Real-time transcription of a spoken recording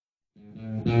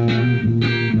Hello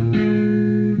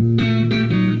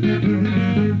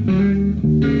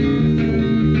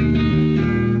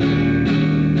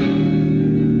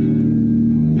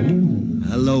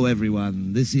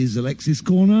everyone, this is Alexis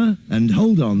Corner, and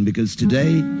hold on because today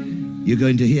you're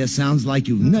going to hear sounds like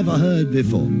you've never heard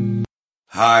before.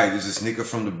 Hi, this is Nico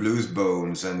from the Blues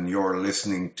Bones, and you're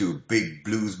listening to Big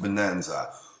Blues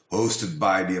Bonanza, hosted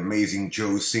by the amazing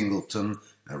Joe Singleton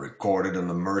and recorded on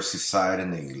the Merseyside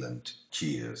in England.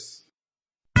 Cheers.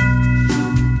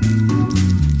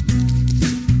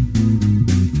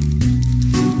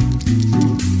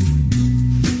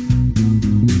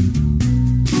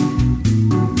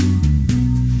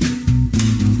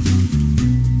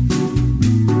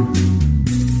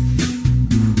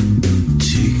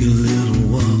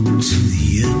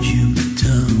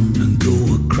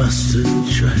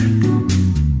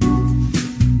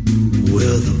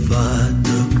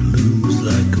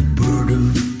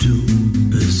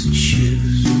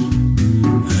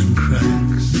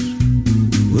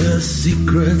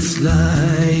 Secrets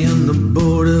lie on the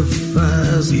border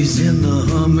fires. He's in the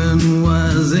humming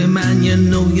wires. Hey man, you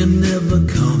know you're never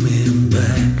coming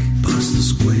back. Past the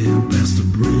square, past the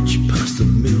bridge, past the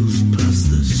mills,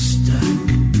 past the stack.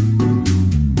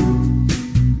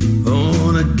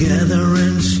 On a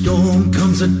gathering storm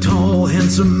comes a tall,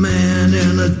 handsome man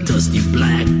in a dusty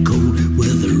black coat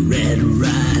with a red right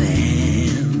hand.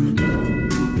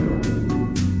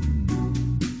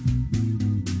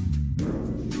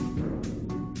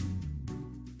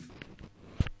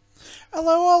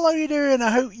 Hello, all, how you doing?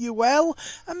 I hope you're well,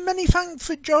 and many thanks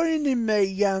for joining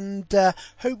me, and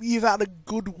hope you've had a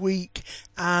good week,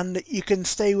 and you can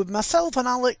stay with myself and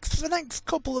Alex for the next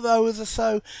couple of hours or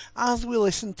so as we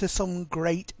listen to some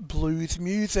great blues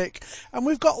music. And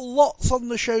we've got lots on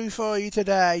the show for you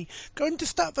today. Going to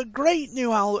start with a great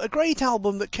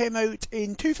album that came out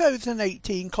in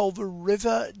 2018 called The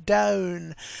River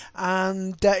Down,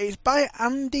 and it's by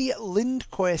Andy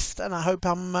Lindquist, and I hope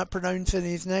I'm pronouncing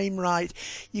his name right.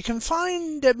 You can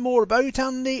find more about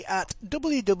Andy at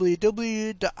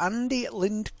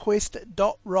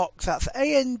www.andylindquist.rocks. That's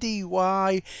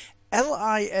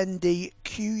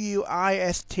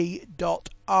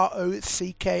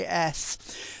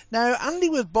ANDYLINDQUIST.ROCKS. Now, Andy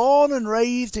was born and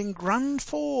raised in Grand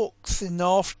Forks in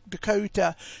North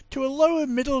Dakota to a lower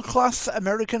middle class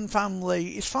American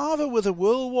family. His father was a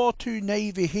World War II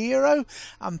Navy hero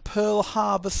and Pearl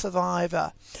Harbor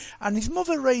survivor, and his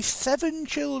mother raised 7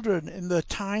 children in the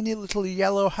tiny little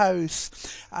yellow house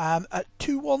at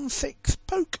 216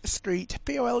 Polk Street,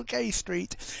 Polk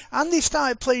Street. Andy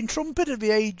started playing trumpet at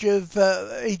the age of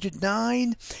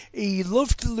 9. He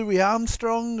loved Louis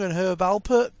Armstrong and Herb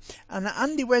Alpert, and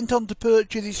Andy went on to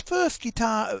purchase his first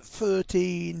guitar at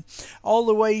 13, all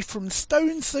the way from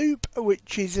Stone Soup,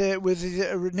 which was his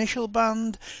initial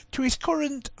band, to his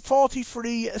current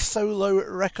 43 solo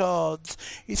records.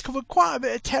 He's covered quite a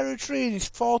bit of territory in his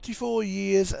 44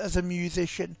 years as a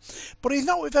musician, but he's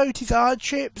not without his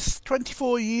hardships.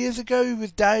 24 years ago he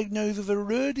was diagnosed with a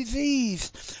rare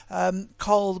disease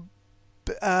called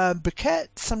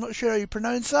Beckett's, I'm not sure how you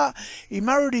pronounce that. He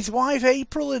married his wife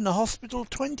April in the hospital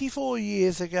 24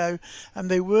 years ago, and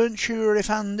they weren't sure if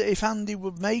Andy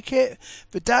would make it.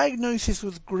 The diagnosis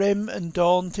was grim and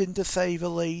daunting, to say the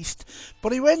least.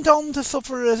 But he went on to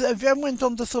suffer a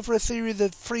series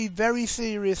of 3 very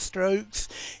serious strokes,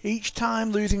 each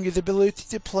time losing his ability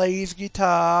to play his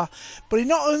guitar. But he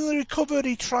not only recovered,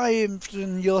 he triumphed,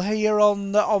 and you'll hear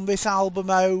on this album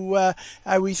how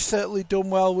he's certainly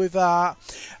done well with that.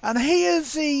 And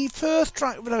here's the first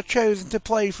track that I've chosen to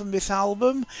play from this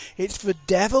album. It's The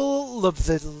Devil Loves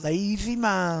a Lazy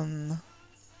Man.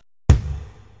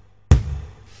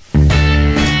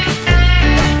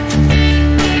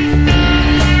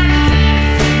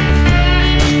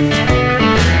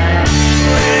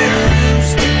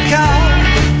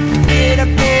 Get up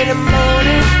in the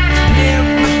morning,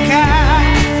 lift my car,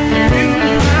 do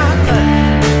my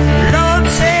thing. Lord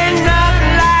said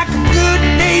nothing like a good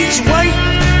day's wait,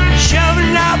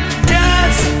 shoving up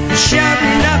dust,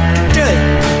 shoving up the dirt.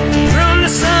 From the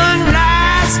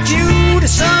sunrise to the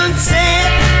sunset,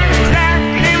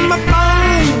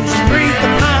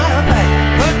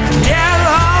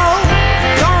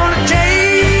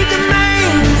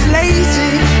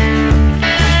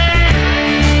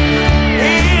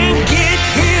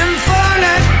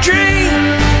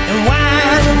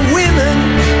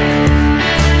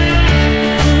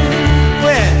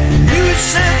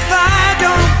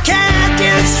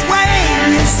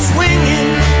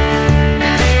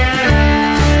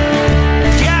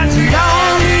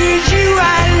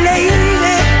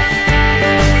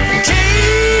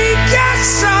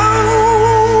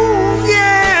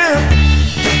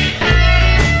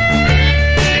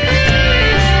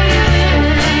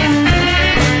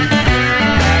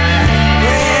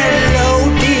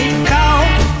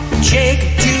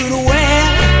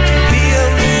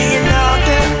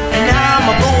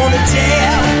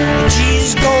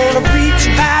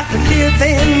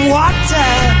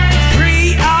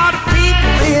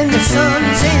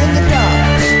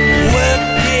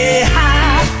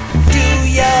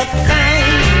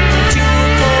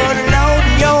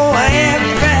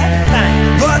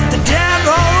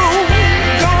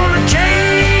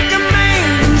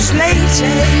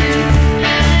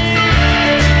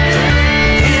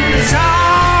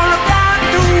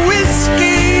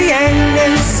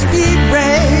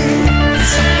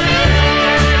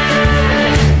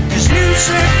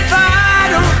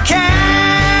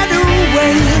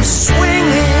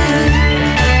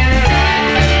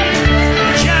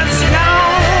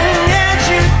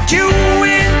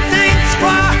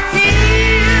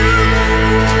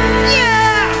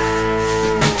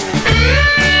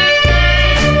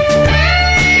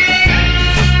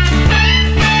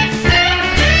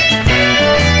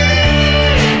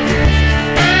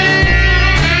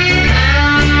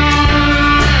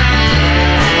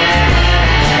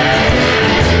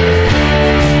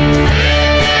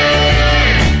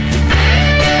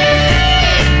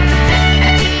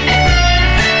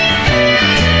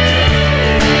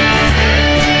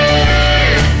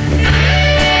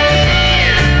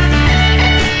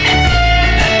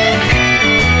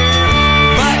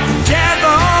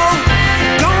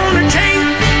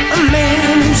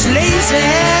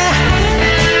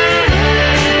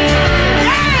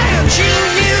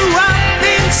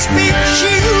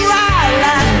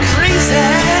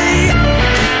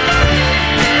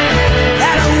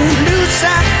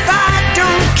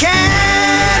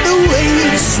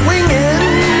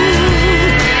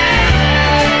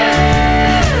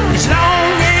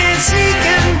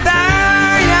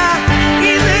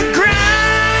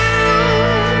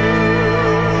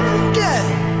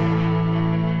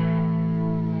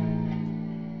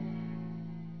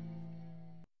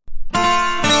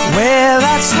 Well,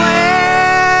 I swear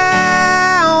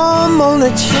I'm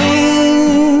gonna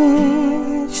change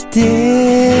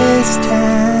this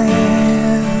time,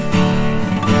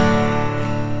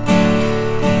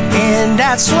 and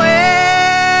I swear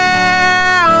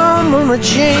I'm gonna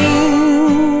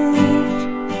change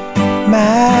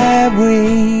my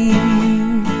ways.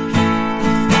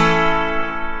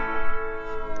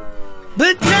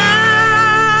 But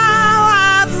now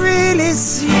I've really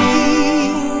seen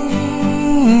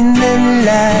the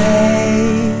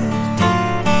light,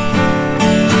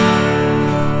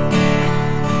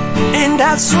 and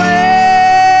I swear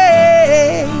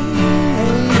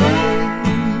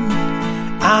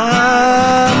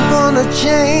I'm gonna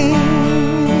change.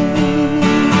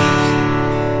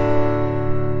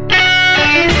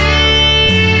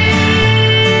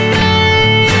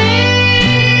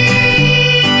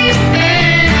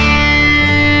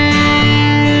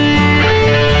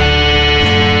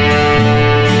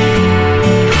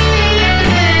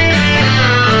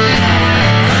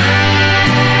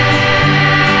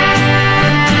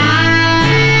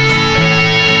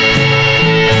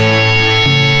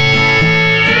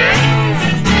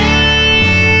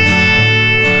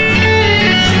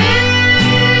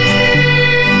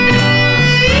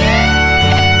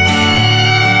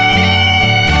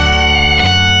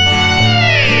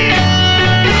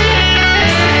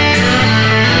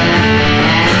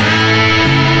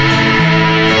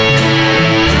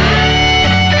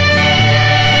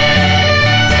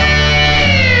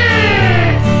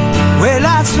 Well,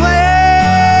 I swear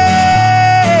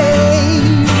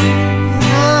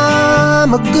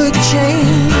I'm a good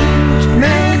changed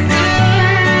man.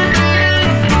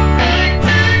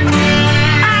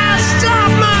 I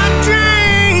stopped my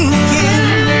drinking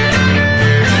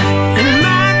and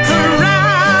my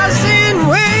carousing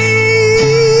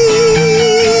ways,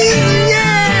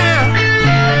 yeah.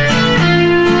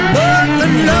 But the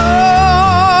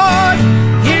Lord,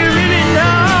 He really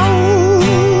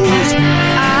knows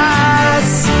I've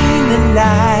seen the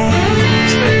light,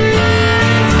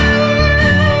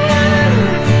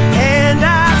 and I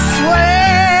swear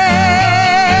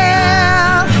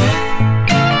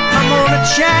I'm gonna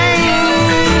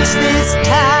change this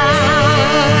time.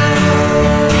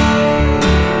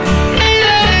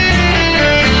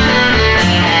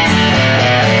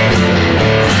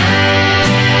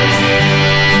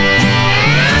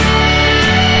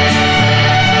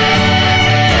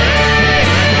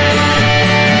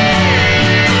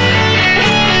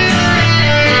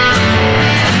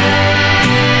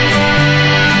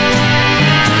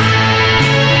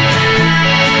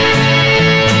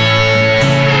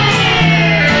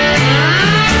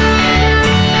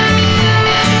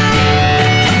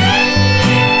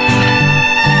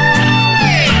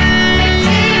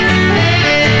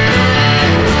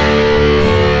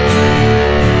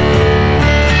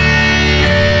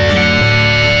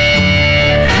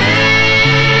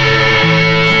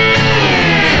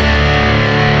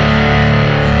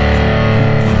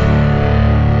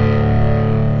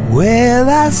 Well,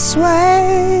 I swear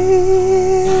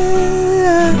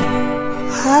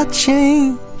I'll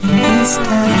change this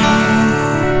time,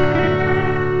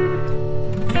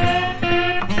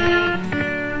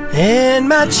 and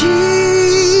my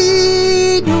cheating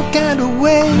kind of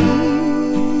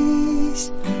ways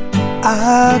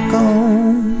are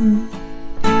gone,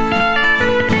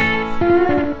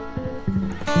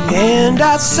 and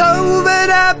I sobered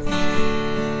up,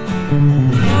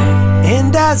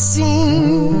 and I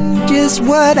seen just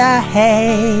what I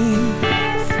have,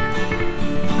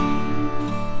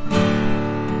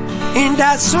 and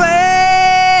I swear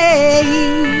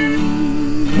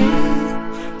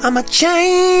I'm a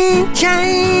change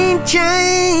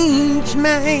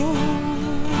man.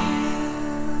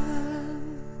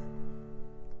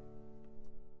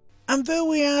 And there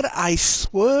we are, I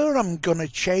swear I'm gonna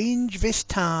change this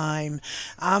time.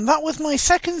 And that was my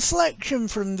second selection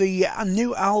from the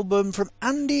new album from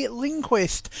Andy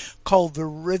Lindquist called The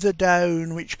River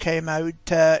Down, which came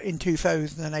out in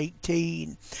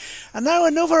 2018. And now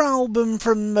another album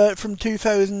from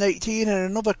 2018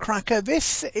 and another cracker.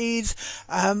 This is,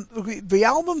 the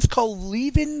album's called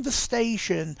Leaving the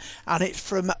Station, and it's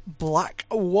from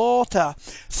Blackwater.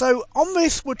 So on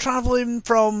this we're travelling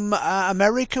from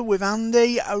America with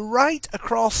Andy right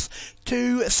across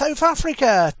to South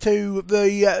Africa, to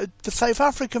the South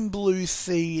African blues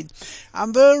scene.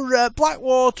 And they're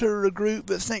Blackwater, a group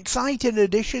that's an exciting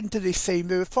addition to this scene.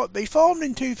 They formed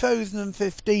in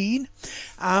 2015,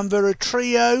 and they're a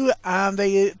trio, and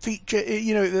they feature,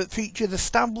 that features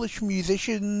established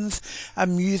musicians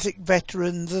and music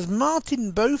veterans. There's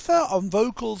Martin Bofa on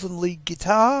vocals and lead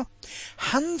guitar,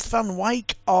 Hans van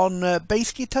Wyk on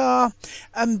bass guitar,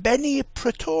 and Benny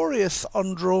Pretorius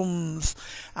on drums.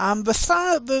 And the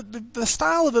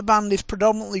style of the band is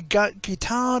predominantly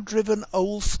guitar-driven,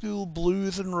 old-school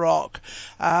blues and rock,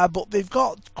 but they've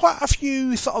got quite a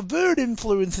few sort of Bird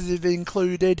influences they've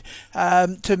included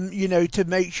to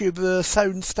make sure the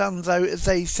sound stands out, as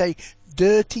they say,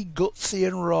 dirty, gutsy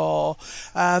and raw.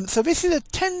 So this is a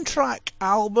 10-track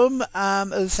album,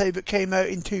 as I say, that came out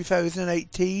in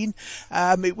 2018.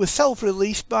 It was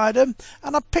self-released by them,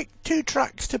 and I picked 2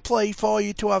 tracks to play for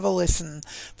you to have a listen.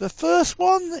 The first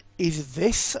one is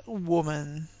This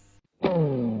Woman.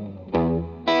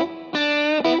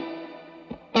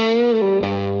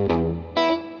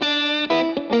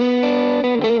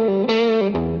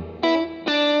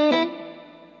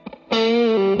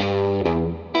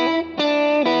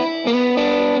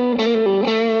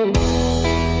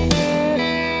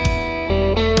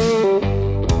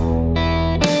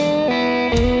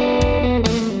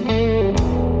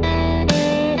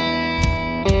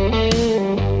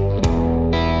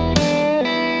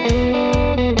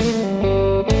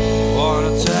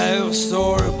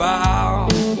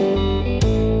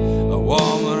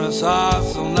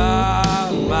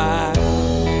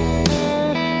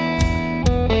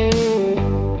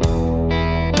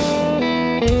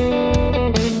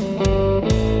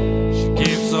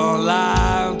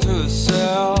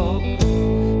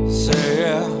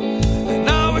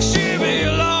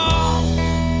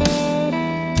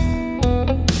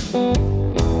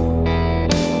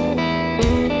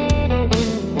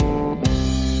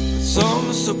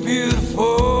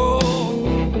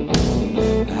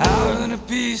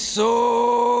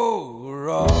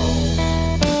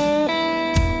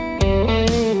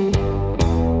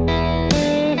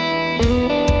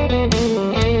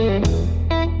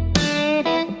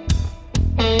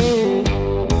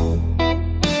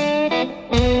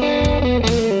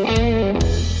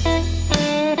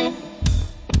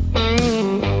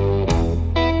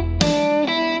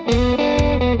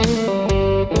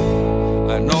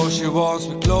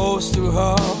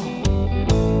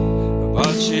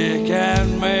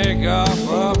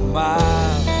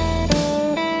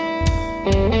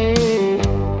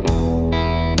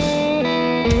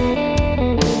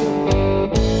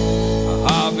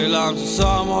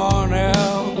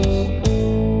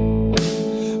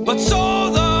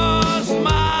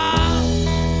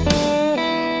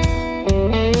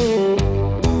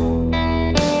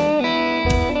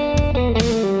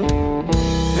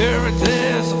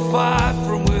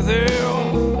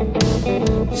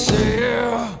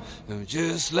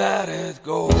 Just let it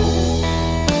go.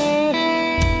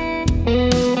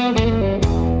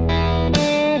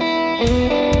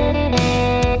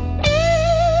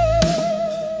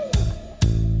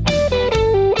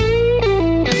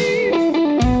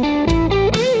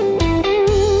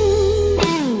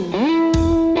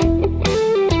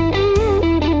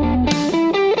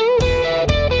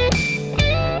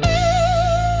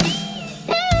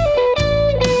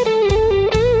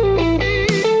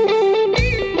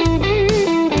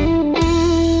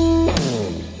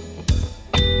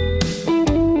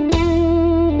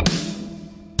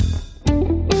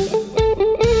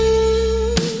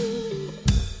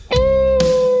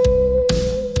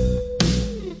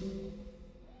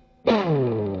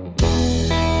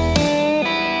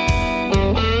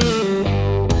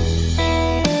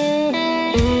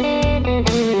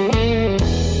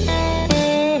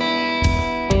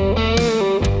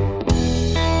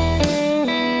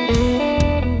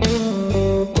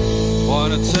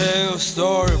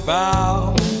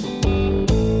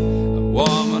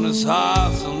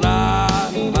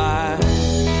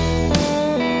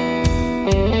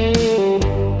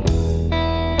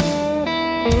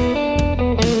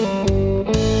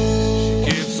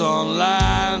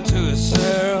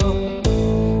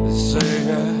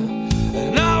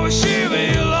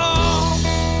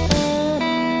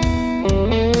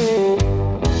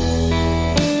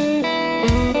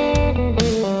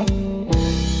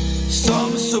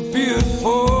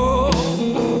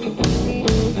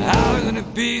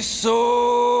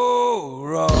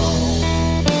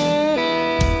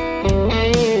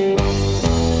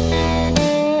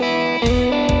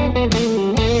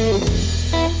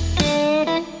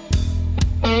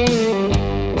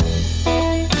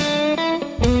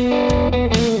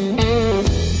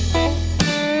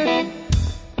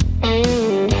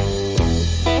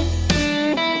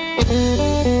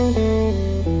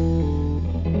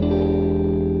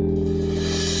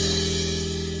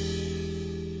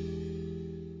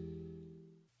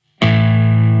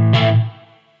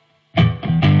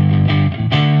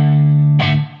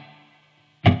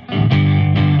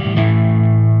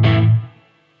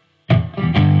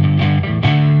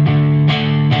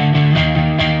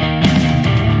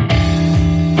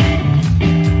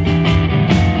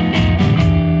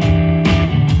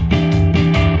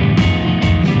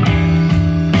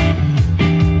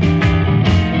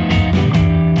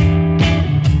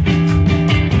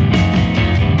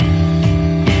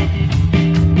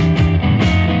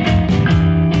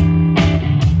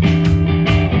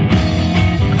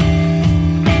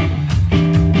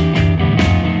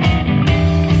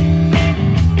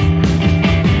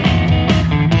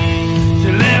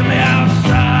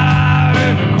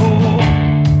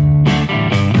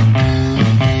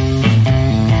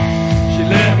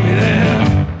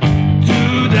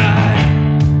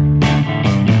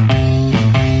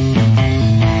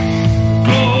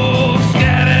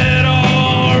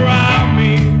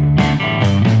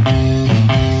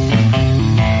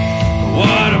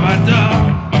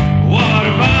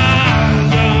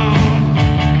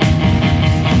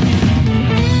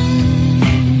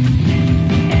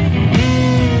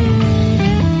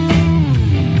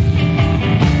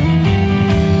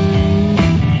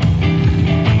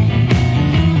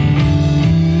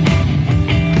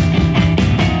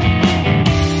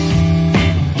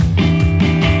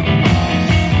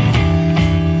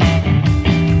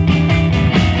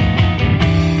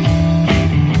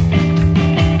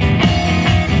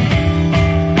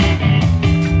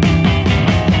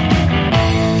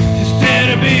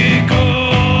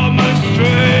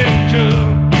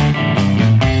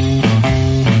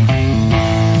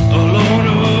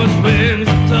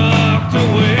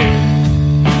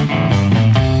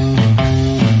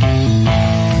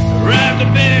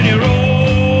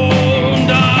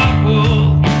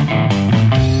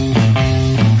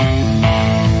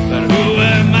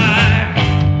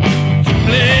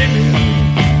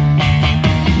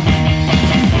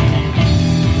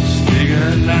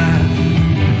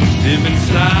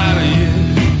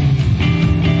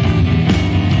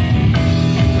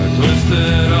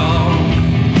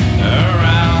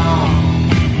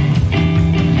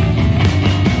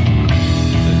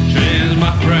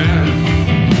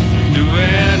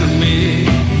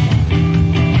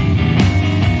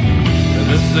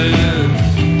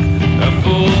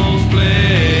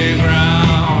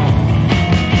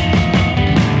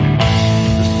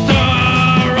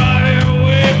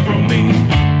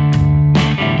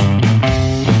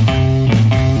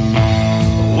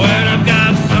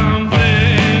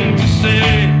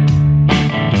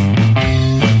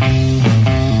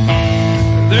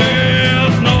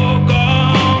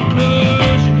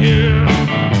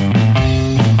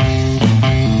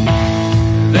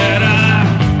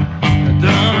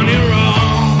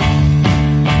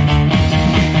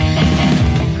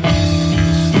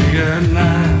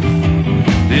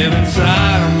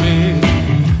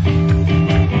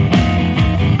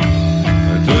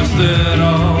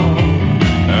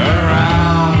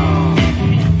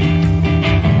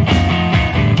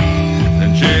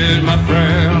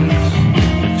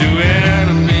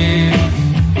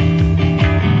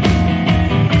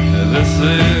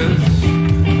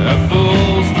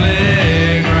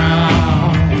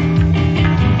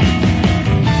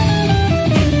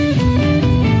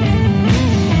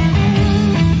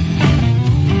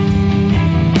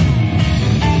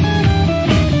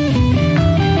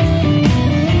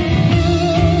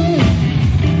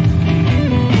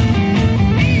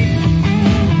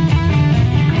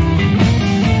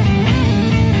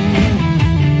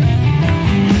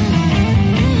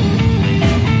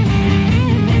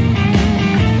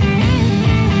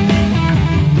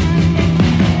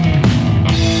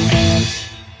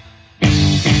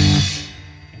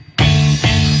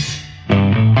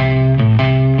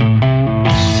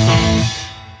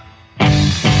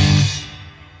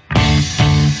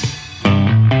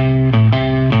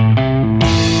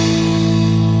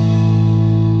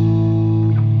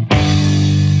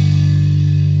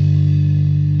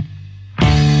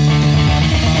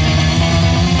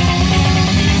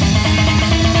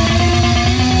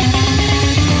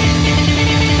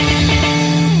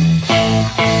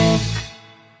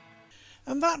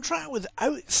 Track was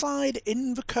Outside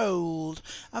in the Cold,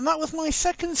 and that was my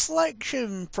second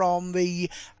selection from the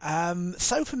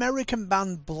South American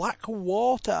band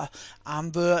Blackwater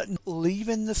and the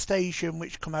Leaving the Station,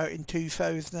 which come out in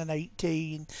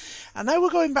 2018. And now we're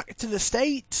going back to the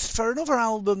States for another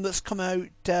album that's come out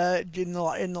in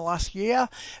the last year.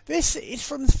 This is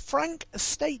from Frank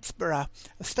Statesboro.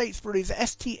 Statesboro is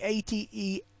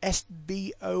Statesboro,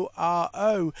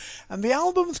 and the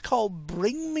album's called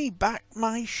Bring Me Back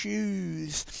My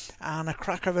Shoes, and a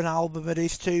crack of an album it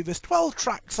is too. There's 12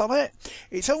 tracks on it.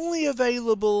 It's only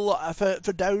available for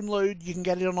download. You can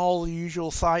get it on all the usual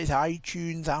sites,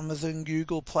 iTunes, Amazon,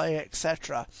 Google Play,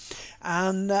 etc.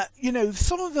 And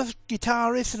some of the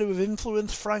guitarists who have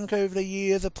influenced Frank over the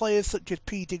years are players such as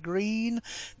Peter Green,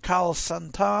 Carl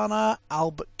Santana,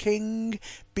 Albert King,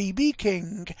 B.B.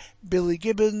 King, Billy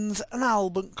Gibbons and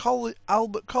Albert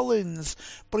Collins,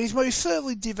 but he's most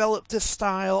certainly developed a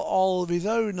style all of his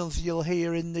own, as you'll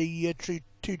hear in the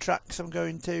two tracks I'm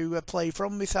going to play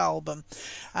from this album.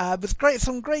 With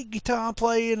some great guitar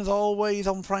playing as always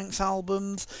on Frank's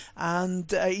albums, and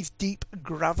his deep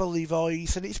gravelly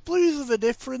voice, and it's blues with a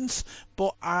difference,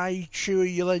 but I'm sure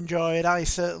you'll enjoy it. I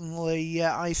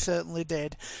certainly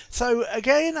did. So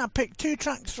again, I picked two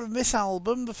tracks from this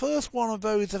album. The first one of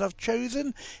those that I've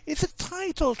chosen is the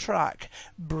title track,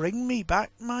 Bring Me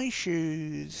Back My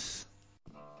Shoes.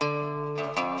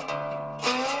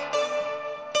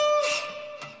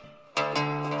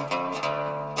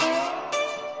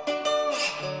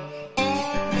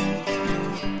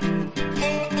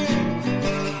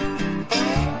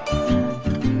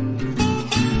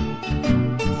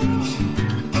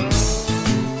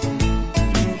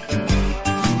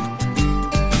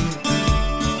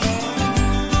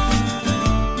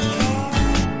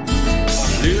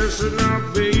 Listen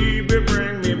up, baby,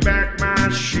 bring me back my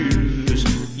shoes.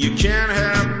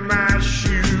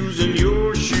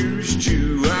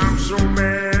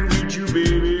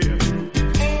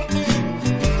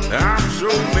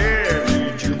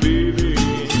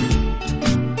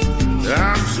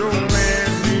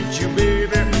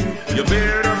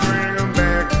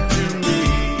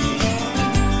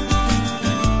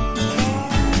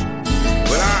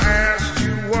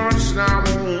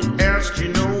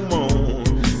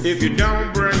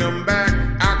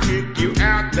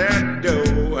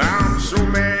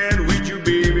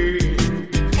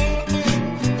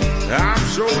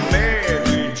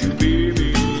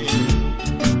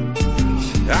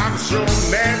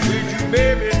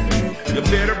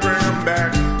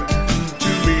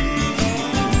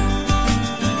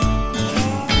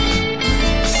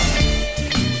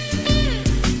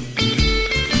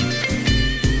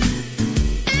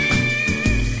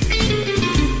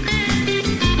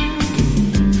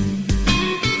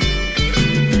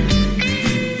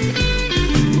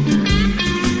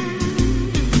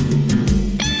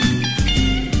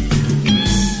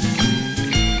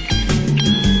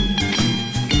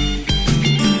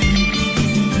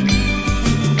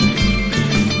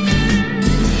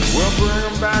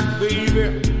 back,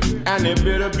 baby, and they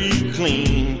better be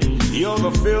clean. You're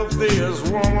the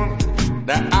filthiest woman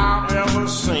that I've ever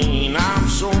seen. I'm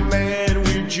so mad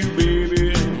with you,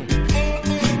 baby.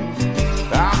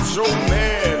 I'm so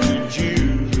mad with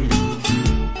you.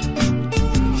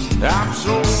 I'm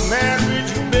so mad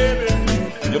with you, baby.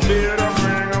 You better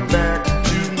bring them back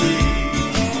to me.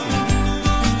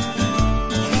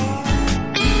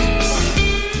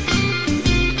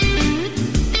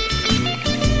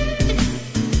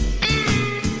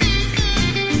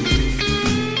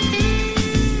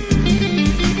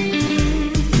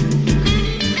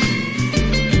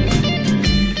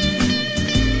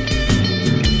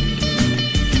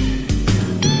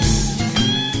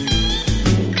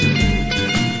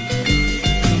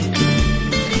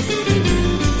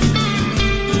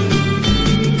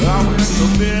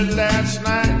 Last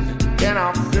night, and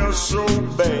I feel so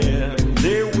bad.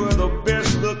 They were the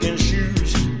best looking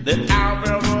shoes that I've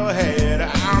ever had.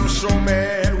 I'm so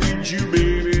mad with you,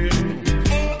 baby.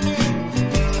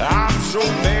 I'm so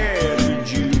mad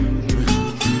with you.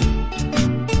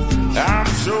 I'm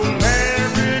so mad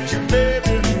with you,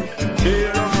 baby.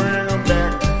 Better bring them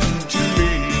back to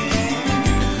me.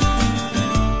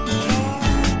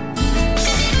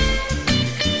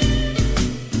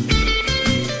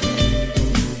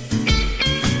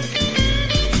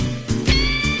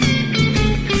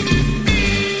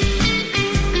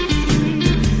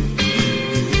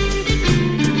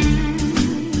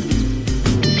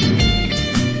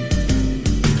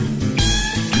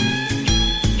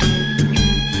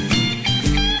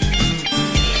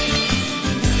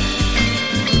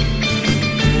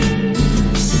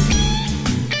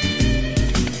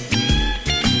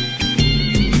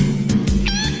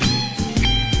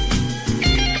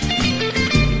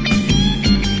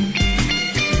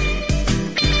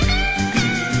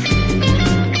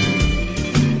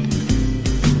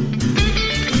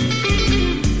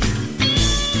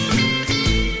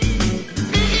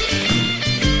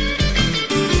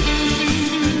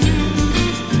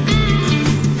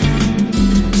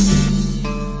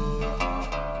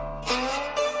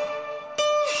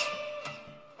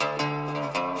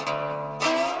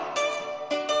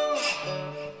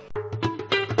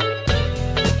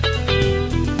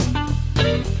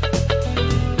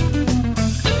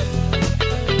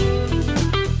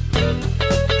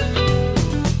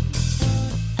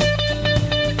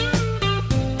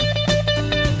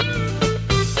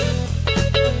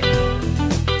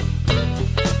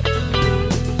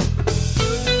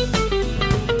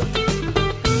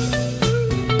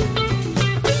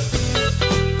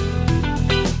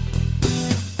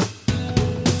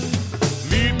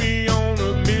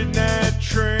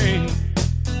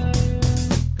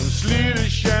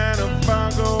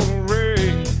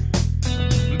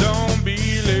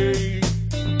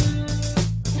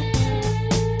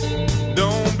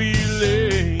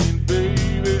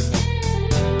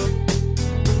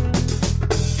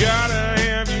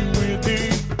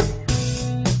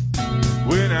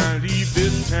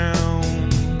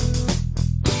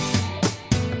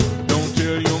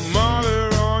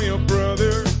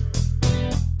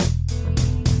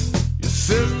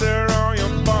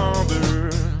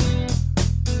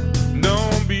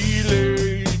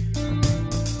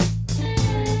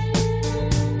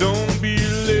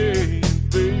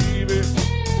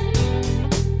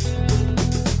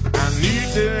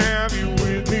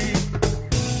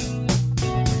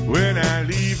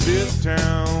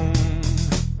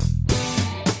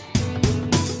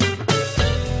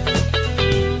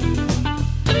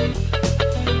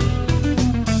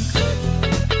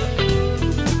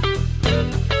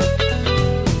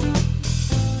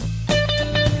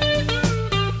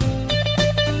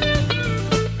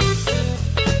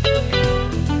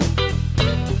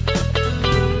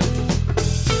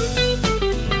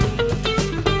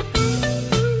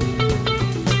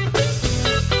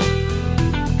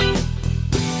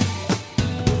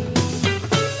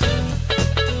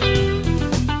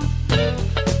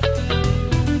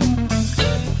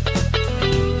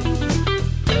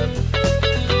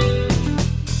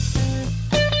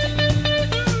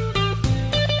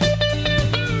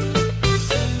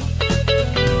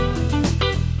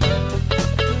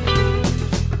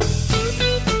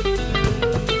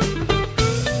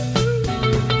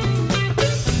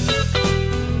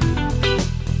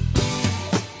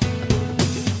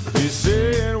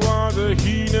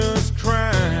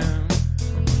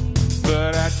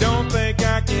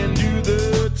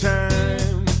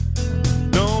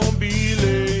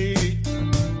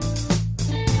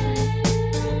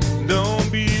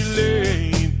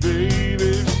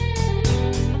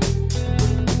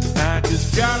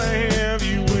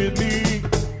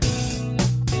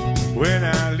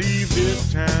 I leave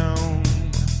this town.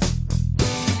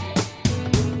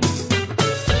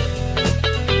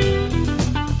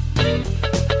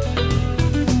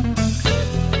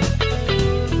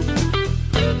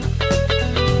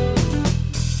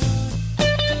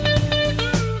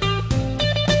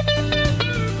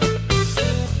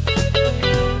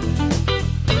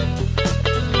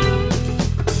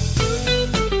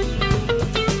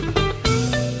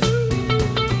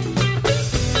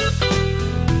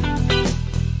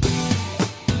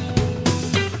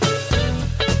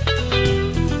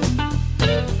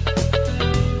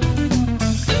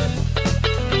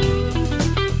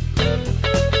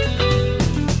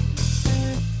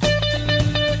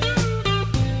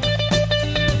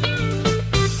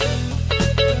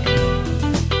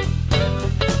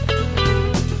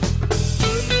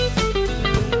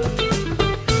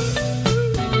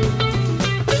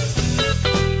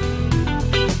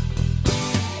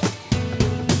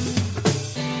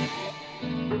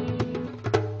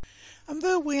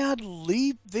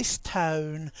 This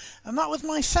Town, and that was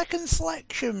my second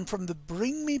selection from the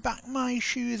Bring Me Back My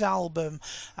Shoes album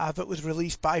that was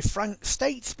released by Frank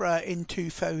Statesborough in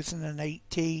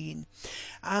 2018.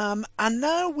 And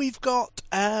now we've got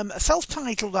a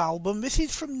self-titled album. This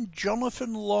is from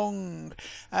Jonathan Long.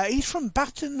 He's from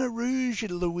Baton Rouge,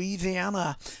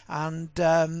 Louisiana, and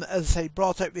as they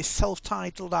brought out this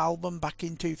self-titled album back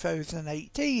in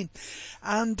 2018,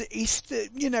 and he's,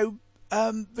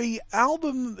 the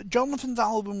album, Jonathan's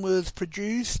album, was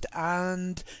produced,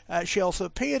 and she also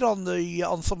appeared on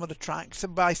some of the tracks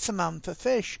by Samantha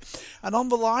Fish. And on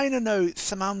the liner notes,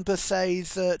 Samantha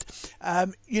says that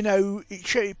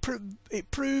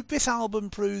this album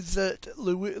proves that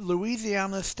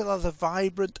Louisiana still has a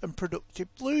vibrant and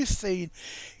productive blues scene.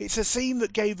 It's a scene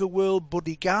that gave the world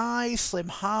Buddy Guy, Slim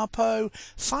Harpo,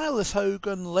 Silas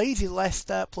Hogan, Lazy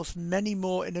Lester, plus many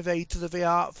more innovators of the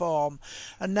art form.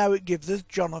 And now it gives us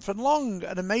Jonathan Long,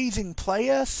 an amazing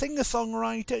player,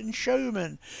 singer-songwriter and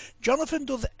showman. Jonathan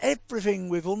does everything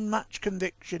with unmatched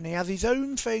conviction. He has his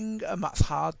own thing, and that's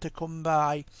hard to come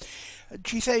by.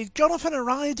 She says, Jonathan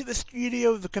arrived at the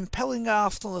studio with a compelling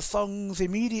arsenal of songs.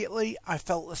 Immediately, I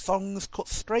felt the songs cut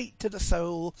straight to the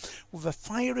soul with a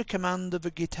fiery command of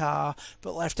the guitar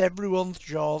that left everyone's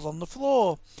jaws on the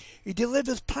floor. He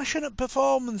delivers passionate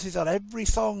performances on every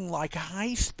song like a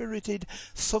high-spirited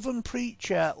southern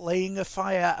preacher laying a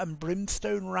fire and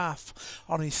brimstone wrath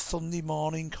on his Sunday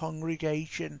morning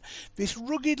congregation. This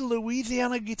rugged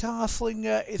Louisiana guitar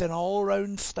slinger is an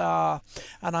all-round star,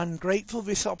 and I'm grateful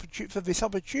for this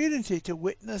opportunity to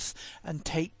witness and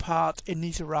take part in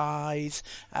his rise.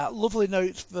 Lovely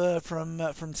notes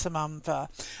from Samantha.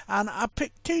 And I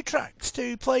picked two tracks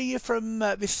to play you from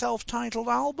this self-titled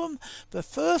album. The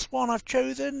first one I've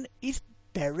chosen is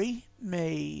Bury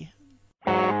Me.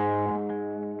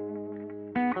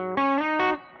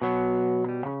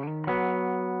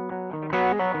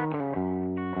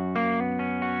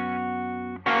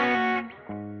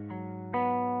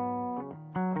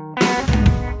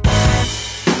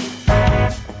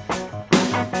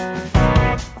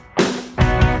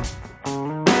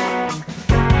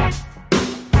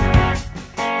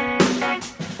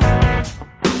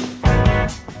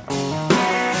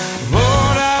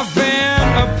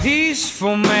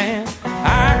 Man,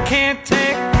 I can't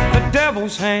take the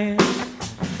devil's hand,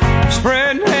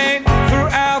 spreading hate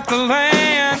throughout the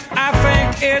land. I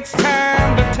think it's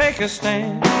time to take a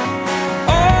stand.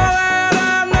 All that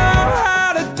I know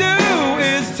how to do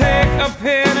is take a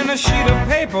pen and a sheet of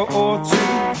paper or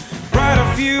two, write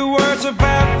a few words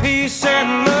about peace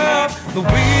and love,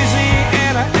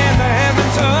 Louisiana and the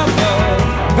heavens above.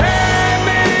 Bury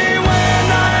me when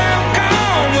I am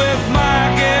gone with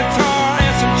my guitar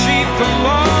and some cheap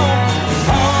cologne.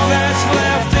 All that's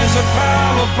left is a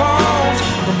pile of bones.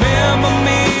 Remember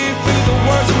me through the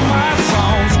words of my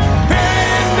songs.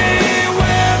 Bury me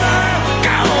when I'm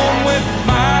gone with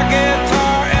my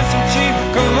guitar and some cheap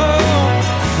cologne.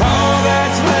 All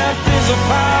that's left is a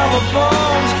pile of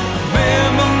bones.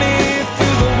 Remember me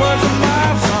through the words of my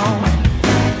songs.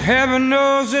 Heaven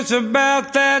knows it's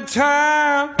about that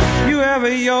time. You have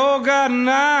your God and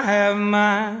I have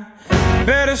mine.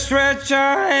 Better stretch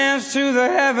our hands to the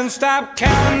heavens. Stop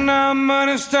counting our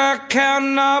money, start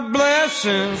counting our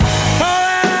blessings. All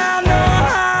that I know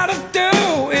how to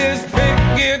do is pick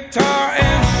guitar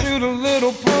and shoot a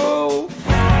little pool.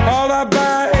 All I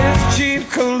buy is cheap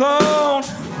cologne.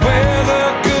 Wear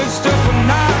the good stuff when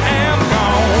I am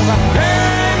gone.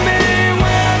 Bury me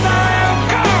when I am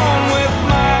gone with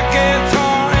my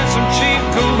guitar and some cheap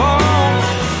cologne.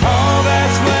 All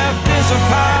that's left is a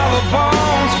pile of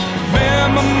bones.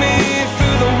 Remember me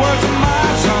through the words of my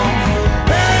song.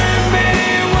 Bury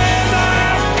me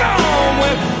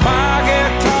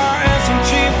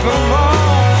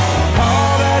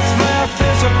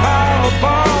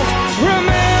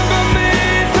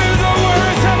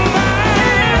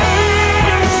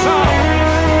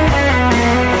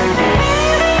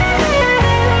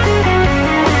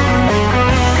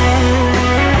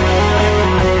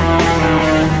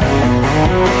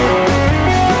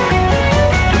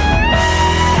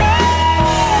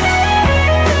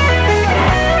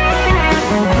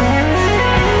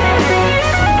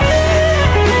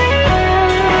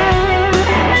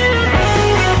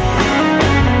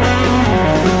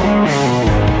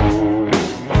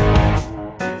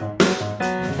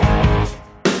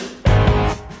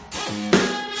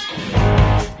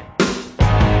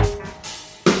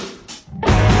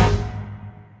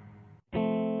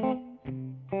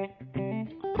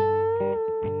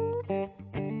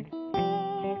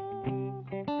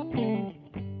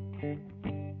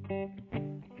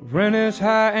Rent is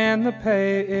high and the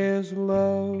pay is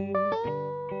low.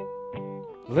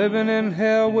 Living in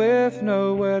hell with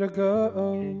nowhere to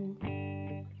go.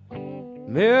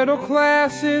 Middle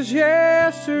class is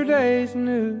yesterday's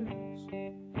news.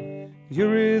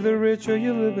 You're either rich or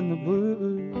you live in the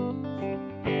blues.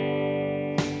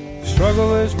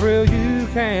 Struggle is real, you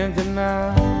can't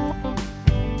deny.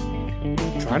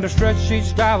 Trying to stretch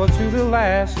each dollar to the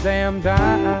last damn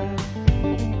dime.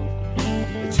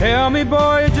 You tell me,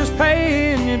 boy, you're just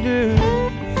paying your dues.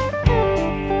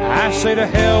 I say to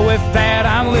hell with that,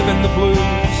 I'm living the blues.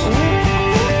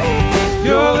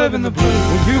 You're living the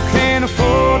blues. You can't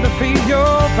afford to feed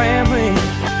your family.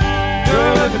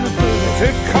 You're living the blues.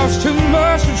 If it costs too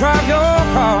much to drive your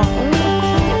car,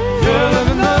 you're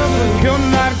living the blues. You're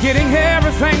not getting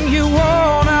everything you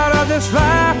want out of this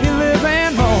life you live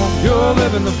and home. You're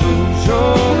living the blues.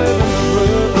 You're living the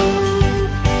blues.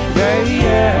 Yeah,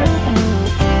 yeah.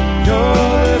 You're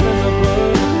living the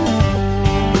blues.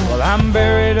 Well, I'm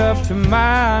buried up to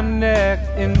my neck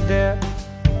in debt.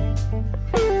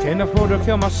 Can't afford to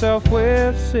kill myself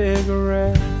with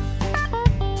cigarettes.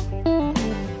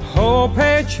 Whole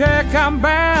paycheck I'm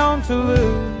bound to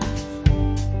lose.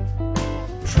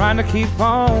 Trying to keep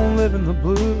on living the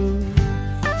blues.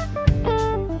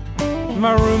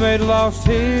 My roommate lost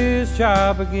his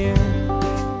job again.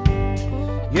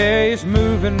 Yeah, he's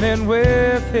moving in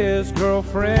with his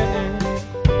girlfriend.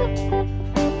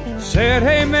 Said,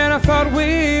 hey man, I thought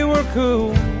we were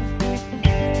cool.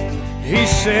 He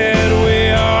said, we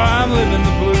are, I'm living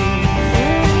the blues.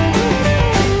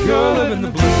 You're living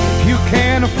the blues. You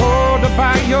can't afford to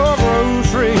buy your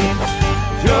groceries.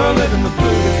 You're living the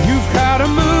blues. If you've got to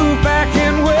move back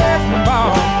in with my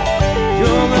mom,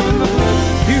 you're living the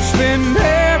blues. You spend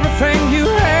everything you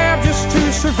have just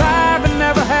to survive and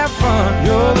never have fun.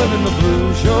 You're living the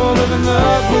blues. You're living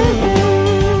the blues.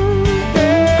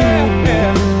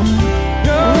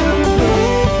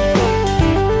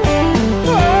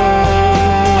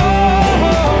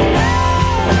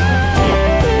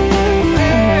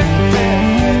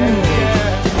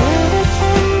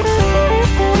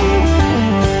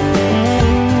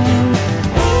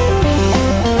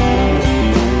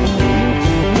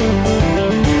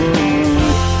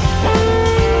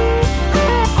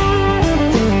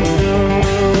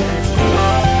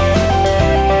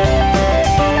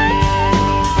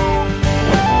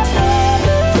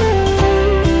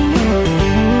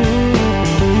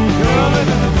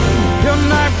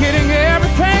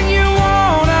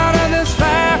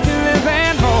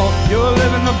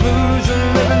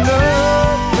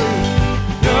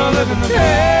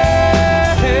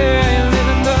 Yeah, yeah.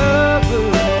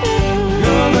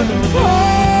 You're living the blues.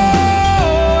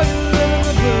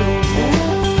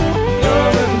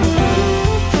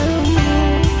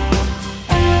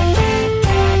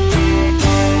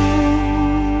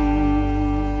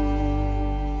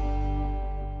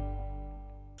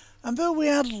 And there we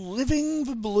had Living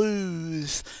the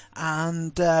Blues,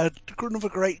 and another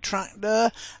great track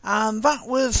there. And that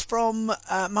was from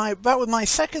my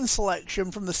second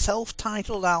selection from the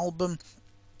self-titled album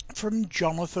from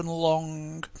Jonathan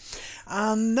Long.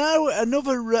 And now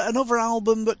another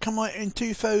album that came out in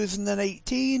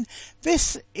 2018.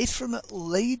 This is from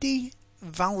Lady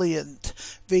Valiant.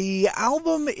 The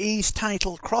album is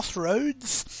titled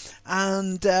Crossroads,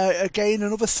 and again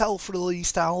another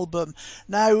self-released album.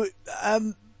 Now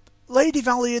Lady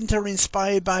Valiant are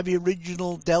inspired by the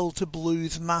original Delta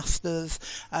Blues Masters.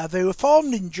 They were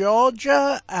formed in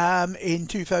Georgia in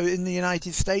the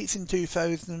United States in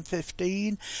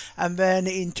 2015, and then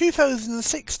in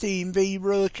 2016 they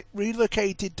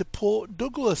relocated to Port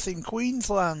Douglas in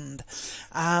Queensland.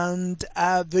 And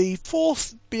the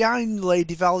force behind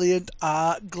Lady Valiant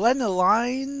are Glenna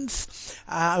Lyons,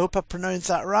 I hope I pronounced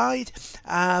that right,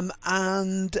 and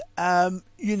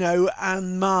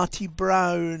Marty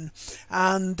Brown.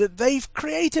 And they've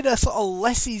created a sort of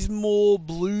less is more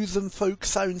blues and folk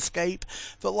soundscape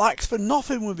that lacks for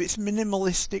nothing with its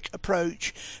minimalistic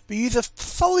approach. They use a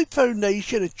solid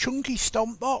foundation, a chunky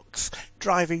stomp box,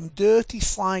 driving dirty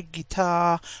slide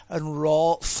guitar and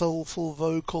raw soulful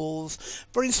vocals.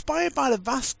 They're inspired by the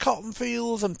vast cotton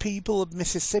fields and people of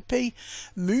Mississippi,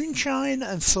 moonshine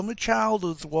and summer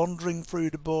childhoods wandering through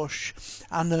the bush,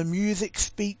 and their music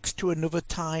speaks to another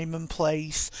time and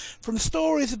place. From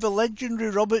stories of the legendary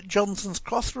Robert Johnson's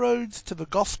Crossroads to the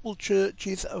gospel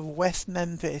churches of West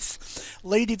Memphis,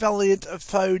 Lady Valiant have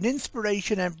found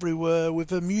inspiration everywhere,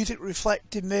 with her music reflecting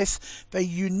in this, they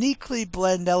uniquely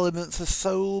blend elements of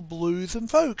soul, blues and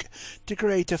folk to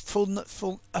create a fun,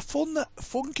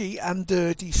 funky and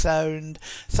dirty sound.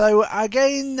 So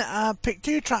again, pick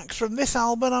two tracks from this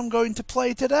album I'm going to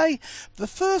play today. The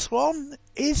first one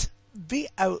is The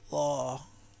Outlaw.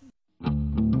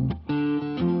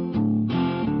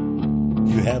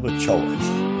 You have a choice.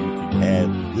 You can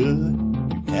have the good,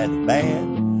 you can have the bad, or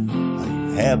you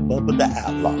can have Bubba the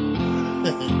Outlaw.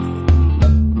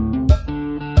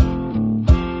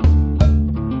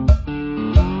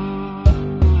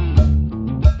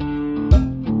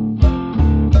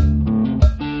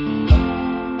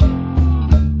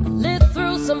 Lived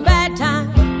through some bad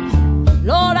times.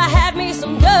 Lord, I had me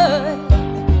some good.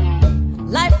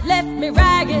 Life left me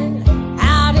ragged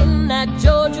out in that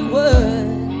Georgia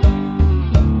wood.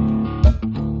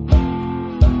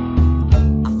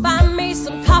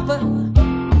 Some copper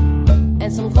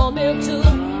and some cornmeal too.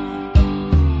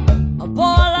 I'll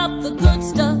boil up the good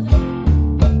stuff,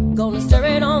 gonna stir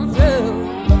it on through.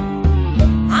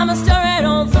 I'ma stir it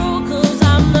on through, 'cause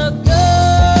I'm the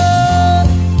good,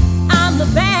 I'm the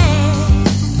bad,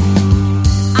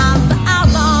 I'm the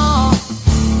outlaw.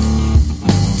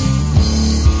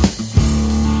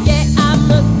 Yeah, I'm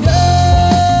the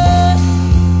good,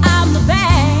 I'm the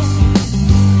bad,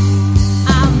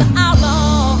 I'm the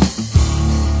outlaw.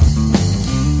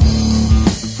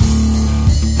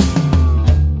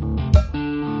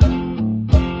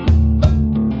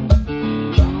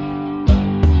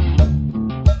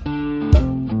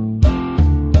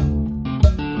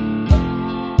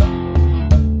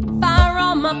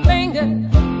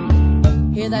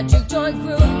 Hear that juke joint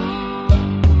groove.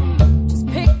 Just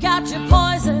pick out your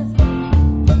poison.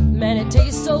 Man, it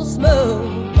tastes so smooth.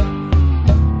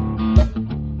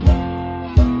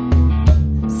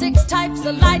 6 types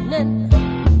of lightning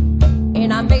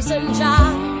in our mason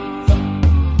jar.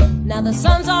 Now the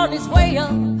sun's on is way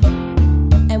up,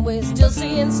 and we're still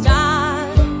seeing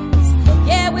stars.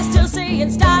 Yeah, we're still seeing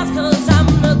stars, 'cause I'm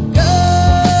the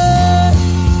good,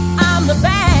 I'm the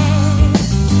bad,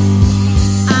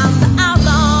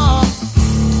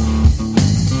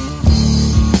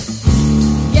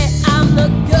 the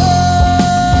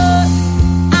good,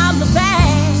 I'm the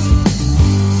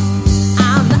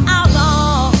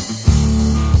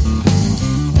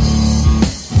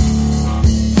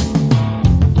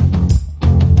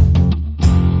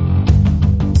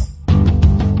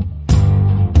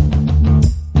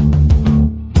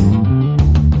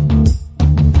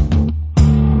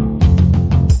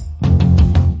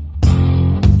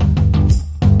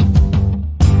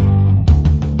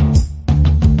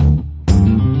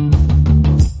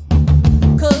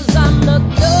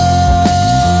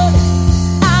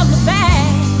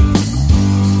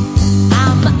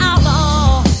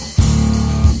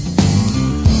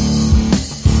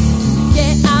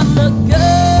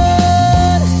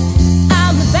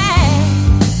bad,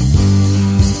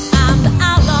 I'm the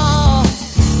outlaw.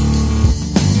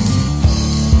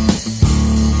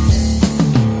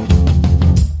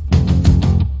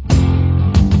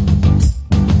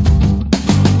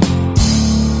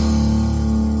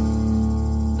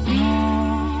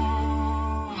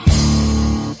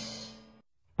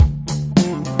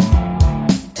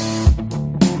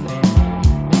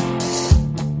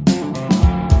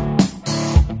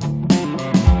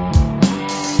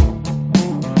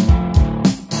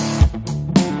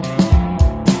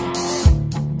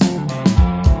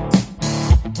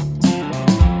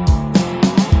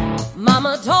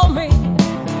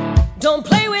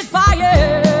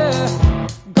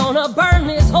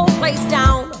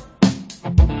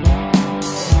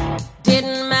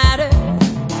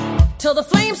 'til the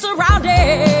flames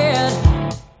surrounded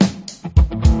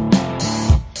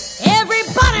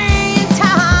everybody in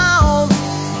town.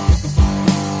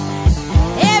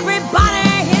 Everybody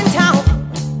in town.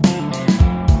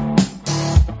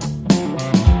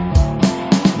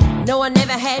 No, I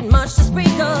never had much to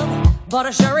speak of, but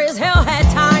I sure as hell had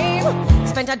time.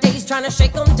 Spent our days trying to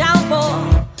shake them down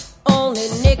for only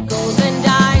nickels and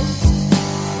dimes.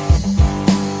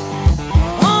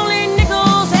 Only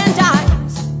nickels and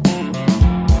dimes.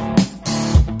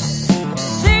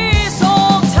 This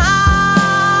old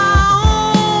town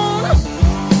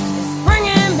is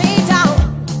bringing me down.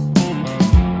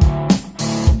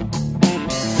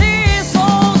 This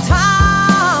old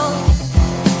town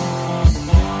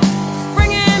is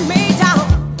bringing me down.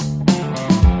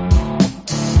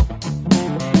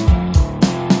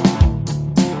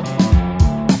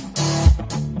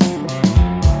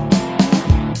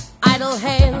 Idle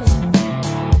hands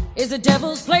is the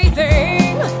devil's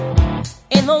plaything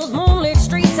in those moonlit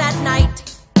streets at night.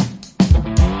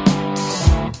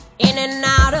 In and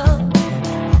out of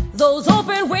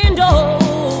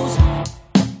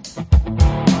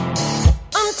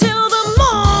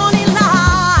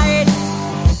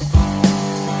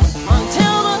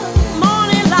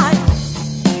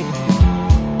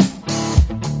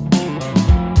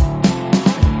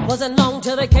Wasn't long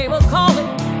till they came a-calling,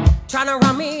 trying to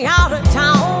run me out of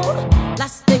town.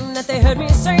 Last thing that they heard me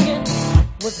singing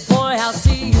was, boy, I'll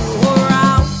see you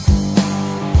around.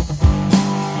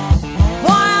 Boy,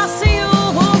 I'll see you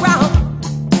around.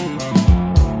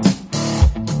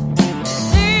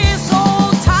 This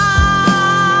old town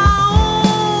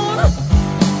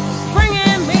is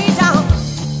bringing me down.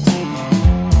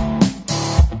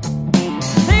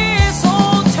 This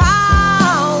old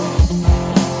town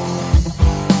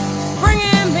is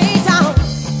bringing me down.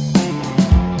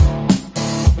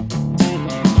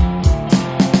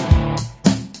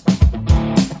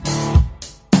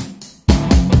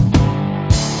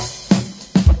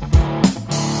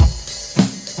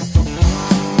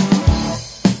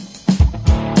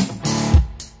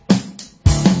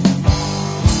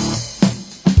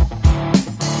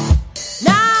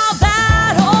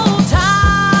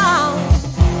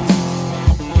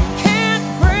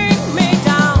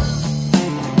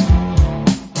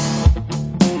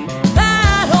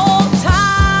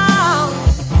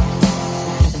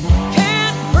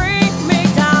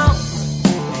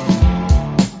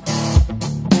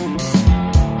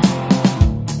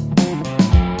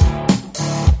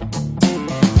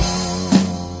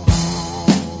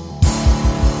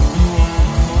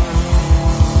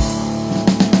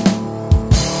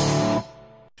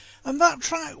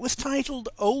 Track was titled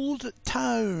Old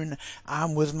Town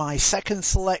and was my second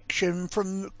selection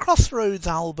from Crossroads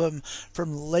album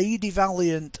from Lady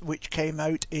Valiant, which came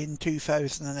out in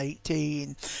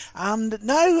 2018. And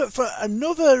now for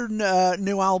another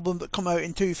new album that came out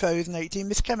in 2018.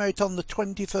 This came out on the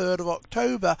 23rd of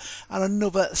October, and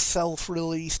another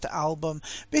self-released album.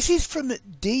 This is from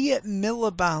D.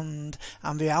 Miller Band,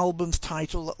 and the album's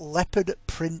titled Leopard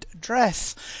Print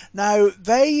Dress. Now,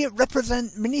 they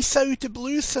represent Minnesota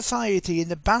Blues Society in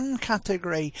the band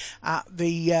category at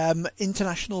the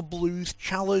International Blues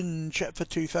Challenge for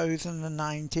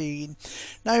 2019.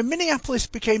 Now, Minneapolis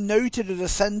became noted as a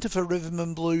centre for rhythm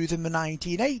and blues in the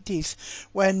 1980s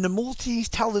when the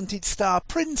multi-talented star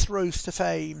Prince rose to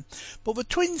fame. But the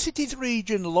Twin Cities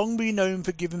region had long been known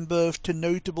for giving birth to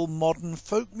notable modern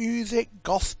folk music,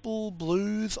 gospel,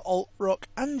 blues, alt-rock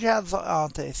and jazz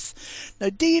artists. Now,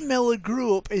 Dee Miller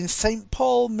grew up in St.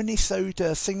 Paul,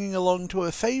 Minnesota, singing along to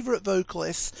her favourite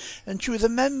vocalists, and she was a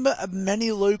member of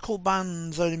many local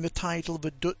bands owning the title of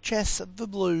the Duchess of the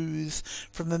Blues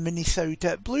from the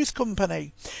Minnesota Blues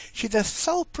Company. She's a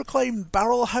self-proclaimed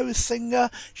barrel house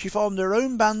singer. She formed her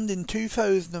own band in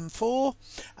 2004,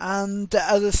 and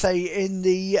as I say, in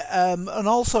the and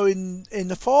also in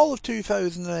the fall of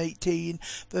 2018,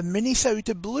 the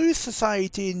Minnesota Blues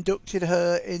Society inducted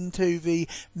her into the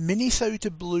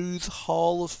Minnesota Blues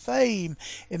Hall of Fame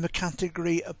in the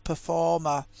category of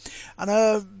performer. And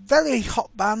a very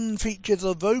hot band features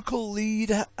a vocal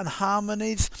lead and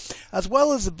harmonies, as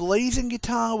well as the blazing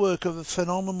guitar work of the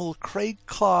phenomenal Craig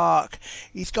Clark.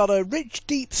 He's got a rich,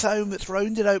 deep sound that's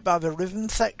rounded out by the rhythm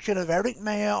section of Eric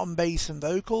Mayer on bass and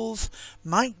vocals,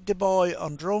 Mike DuBois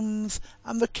on drums,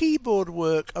 and the keyboard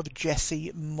work of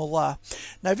Jesse Muller.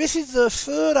 Now, this is their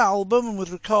third album and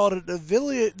was recorded at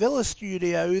Villa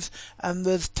Studios, and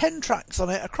there's 10 tracks on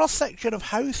it, a cross-section of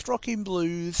house rocking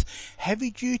blues,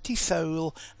 heavy-duty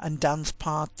soul, and dance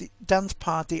party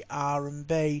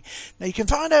R&B. Now, you can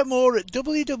find out more at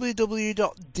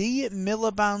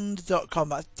www.dmillerband.com.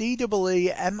 That's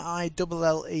DEEMILLER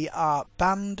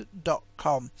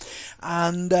band.com.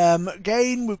 And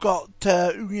again, we've got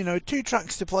 2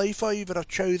 tracks to play for you that I've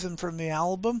chosen from the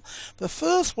album. The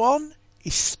first one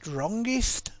is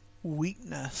Strongest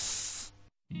Weakness.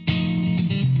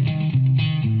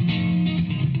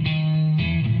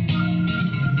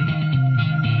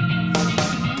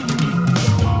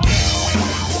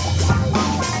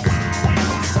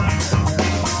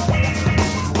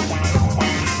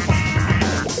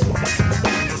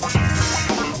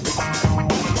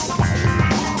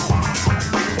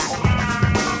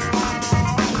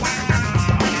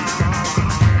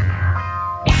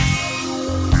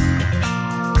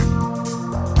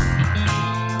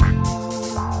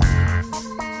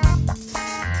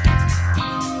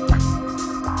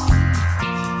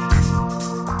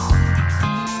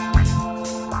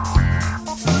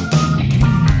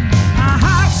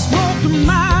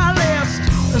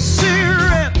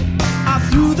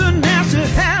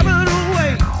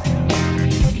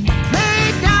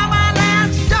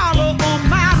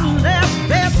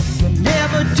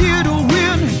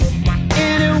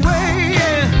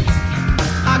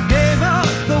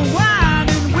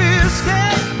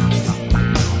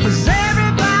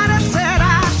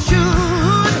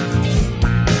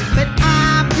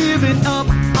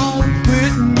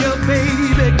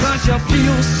 You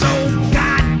feel so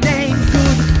goddamn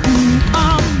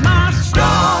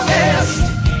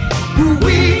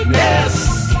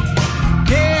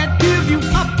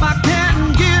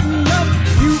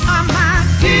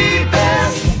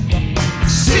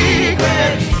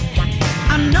secret.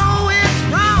 I know it's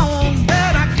wrong,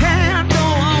 but I can't go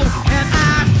on. And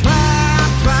I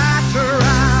try to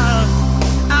rise.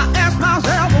 I ask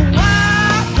myself why?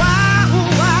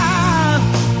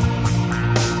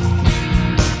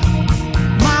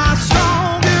 My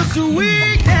strongest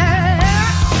weakness.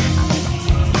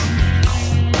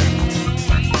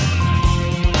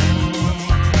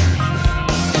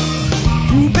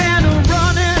 You've been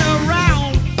running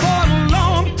around for a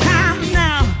long time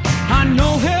now. I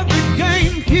know every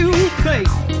game you play.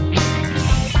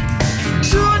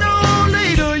 Sooner or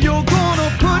later you're gonna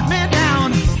put me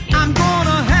down. I'm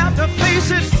gonna have to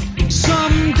face it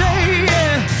someday.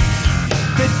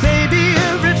 But baby,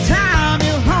 every time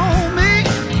you hold me,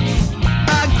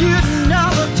 I get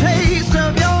another taste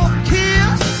of your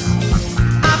kiss.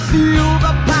 I feel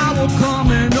the power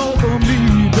coming over me,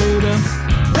 baby.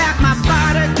 That my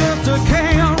body just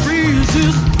can't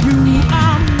resist. You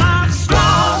are my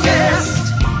strongest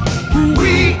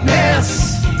weakness.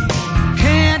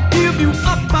 Can't give you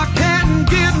up, I can't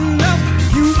get enough.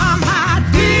 You are my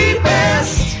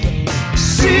deepest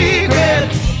secret.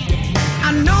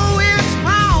 I know it's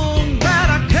wrong, but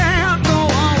I can't go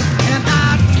on. And I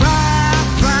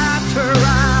try to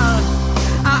rise.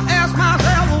 I ask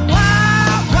myself why?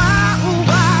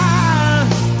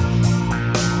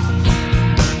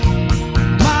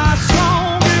 My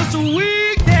strongest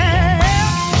weakness.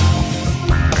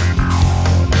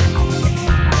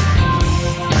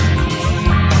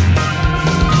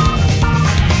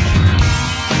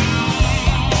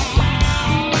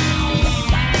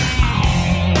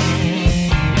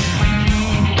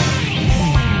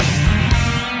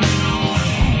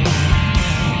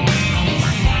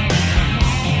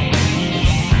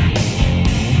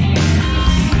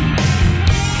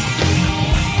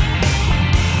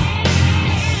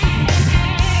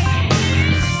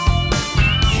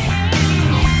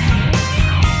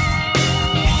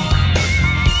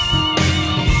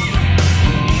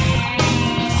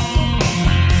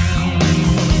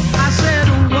 I said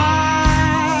why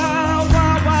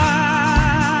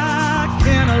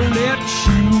can't I let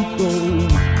you go?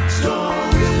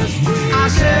 I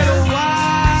said why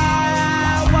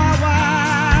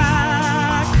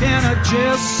can't I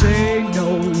just say no?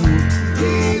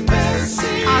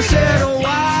 I said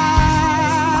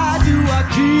why do I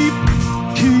keep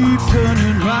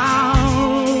turning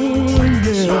round?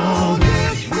 Yeah.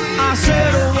 I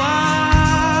said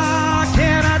why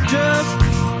can't I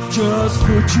just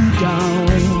put you down?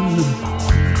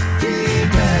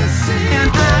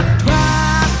 And I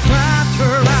try to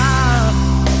rise.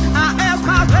 I ask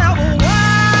myself why?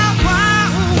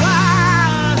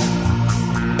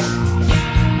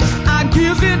 I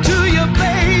give it to you,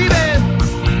 baby.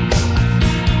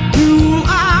 You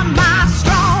are my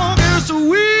strongest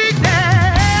weakness.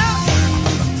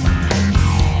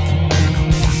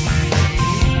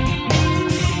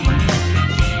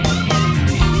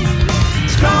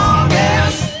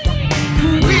 Strongest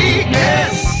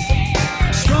weakness.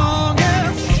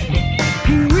 Strongest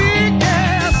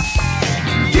weakness.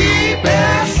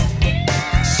 Deepest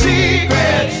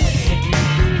secret.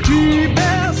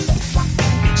 Deepest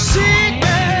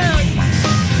secret.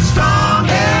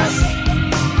 Strongest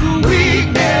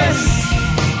weakness.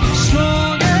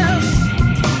 Strongest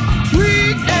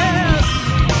weakness.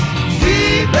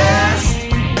 Deepest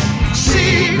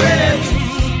secret.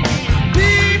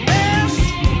 Deepest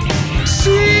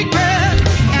secret.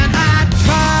 And I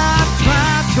try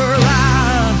to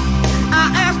rise. I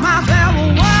ask myself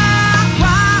why?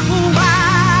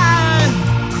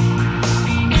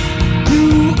 You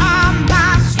are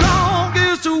my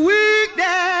strongest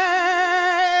weakness.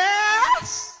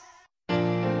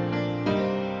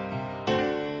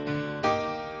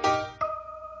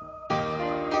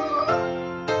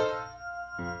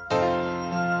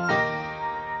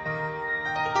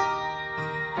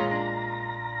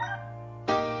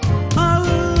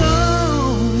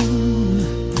 Alone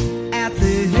at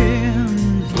the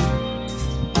end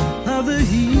of the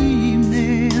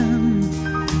evening,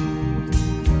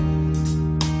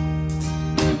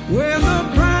 where the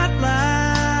bright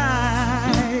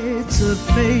lights are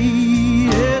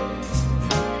faded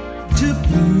to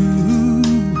blue.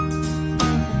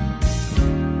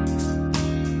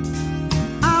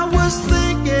 I was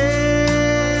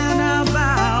thinking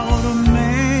about a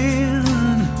man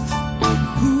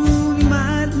who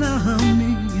might love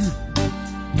me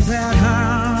that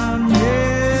I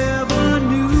never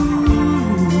knew.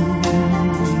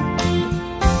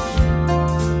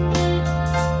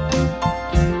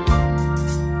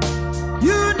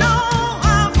 You know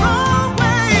I've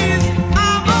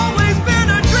always been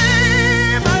a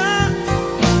dreamer.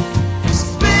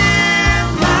 Spend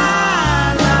my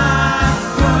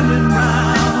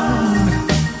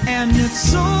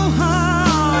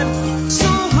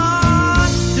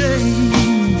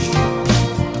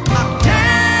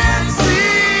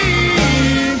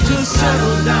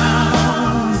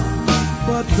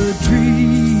the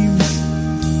dreams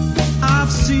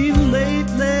I've seen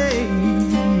lately.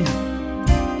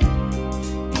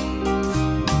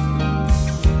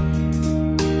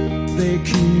 They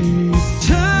keep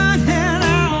turning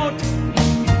out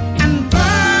and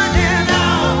burning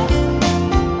out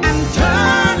and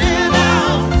turning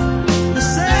out the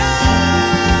same.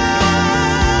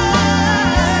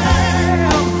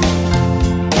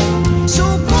 So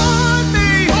warn me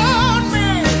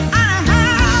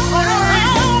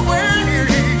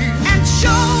and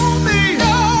show me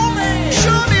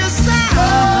a sign.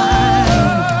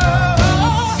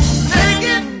 Take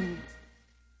it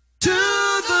to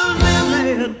the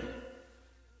limit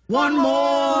one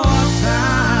more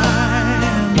time.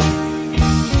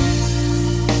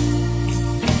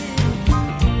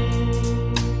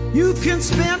 You can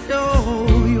spend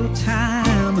all your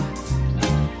time,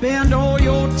 spend all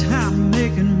your time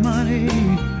making money.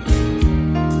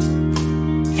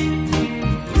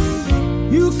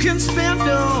 You can spend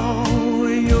all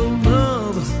your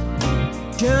love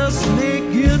just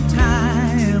making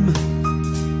time.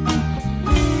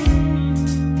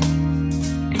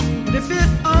 And if it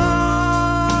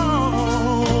all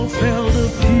fell to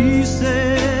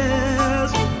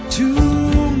pieces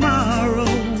tomorrow,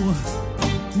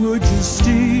 would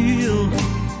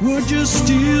you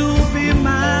still be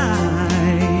mine?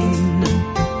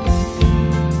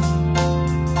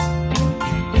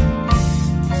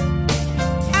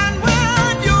 And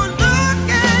when you're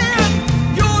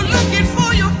looking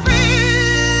for your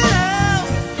freedom,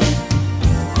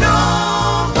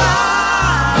 nobody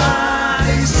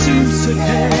seems to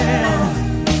care,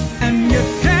 and you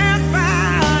can't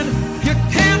find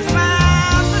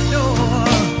the door.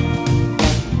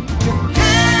 You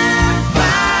can't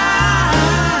find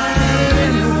it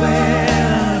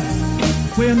anywhere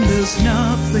when there's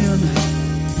nothing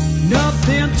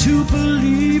to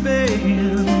believe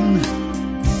in.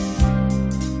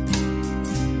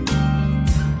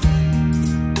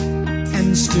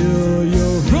 And still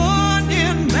you're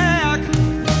running back.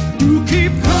 You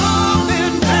keep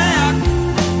coming back.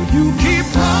 You keep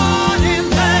running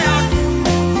back.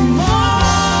 More.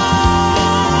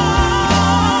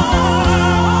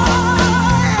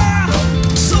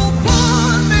 So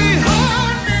warn me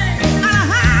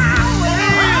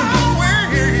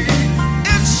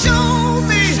and show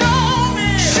me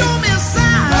a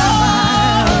sign.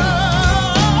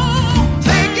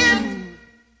 Take it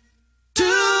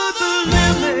to the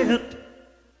limit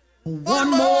one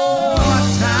more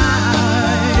time.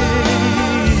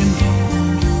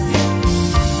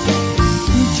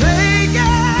 Take it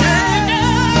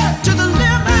to the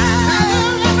limit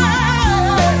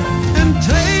and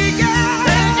take it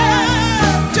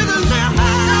to the limit.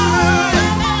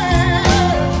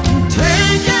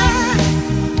 Take it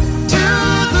to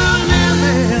the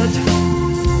limit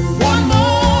one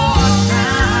more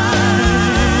time.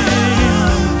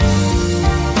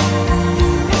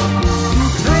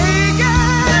 Take it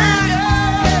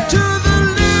to the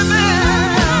limit.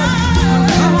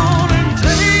 Come on and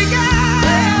take it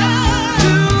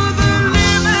to the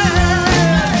limit.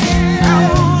 Come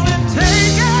on and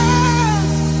take it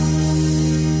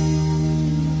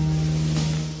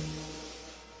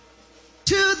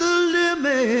to the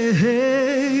limit.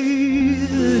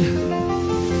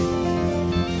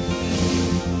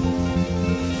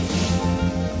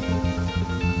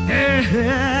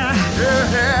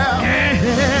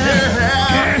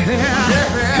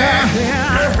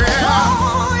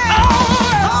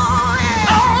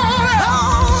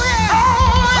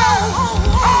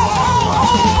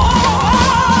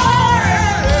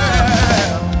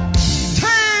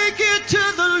 Take it to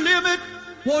the limit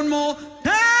one more time.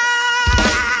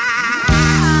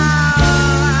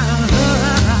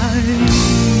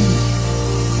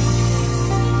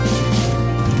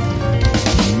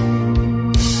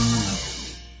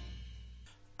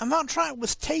 And that track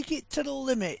was Take It to the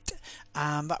Limit,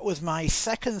 and that was my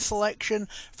second selection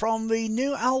from the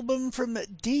new album from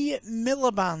D.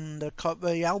 Miller Band.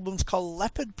 The album's called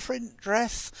Leopard Print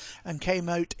Dress and came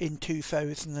out in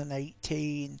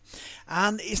 2018.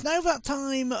 And it's now that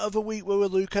time of the week where we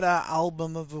look at our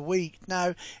album of the week.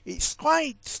 Now, it's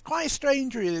quite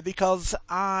strange really, because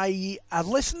I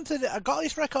listened to I got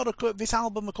this this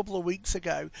album a couple of weeks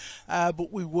ago,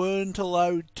 but we weren't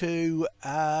allowed to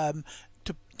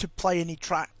play any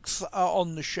tracks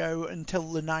on the show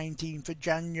until the 19th of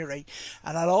January,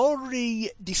 and I'd already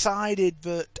decided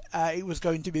that it was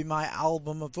going to be my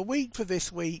album of the week for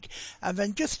this week. And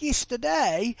then just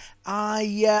yesterday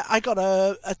I got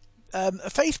a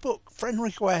Facebook friend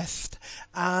request,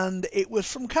 and it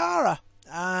was from Cara,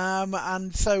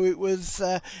 and so it was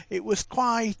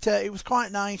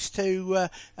quite nice to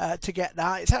get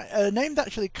that. It's named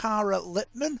actually Cara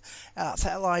Lippman. That's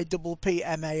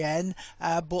Lippman,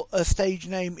 but her stage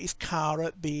name is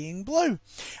Cara Being Blue.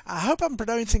 I hope I'm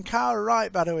pronouncing Cara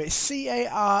right, by the way. It's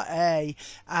Cara,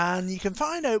 and you can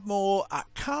find out more at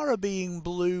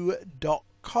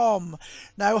carabeingblue.com.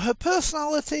 Now, her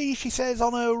personality, she says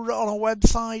on her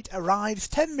website, arrives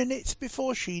 10 minutes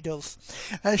before she does.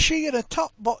 She and a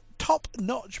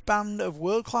top-notch band of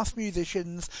world-class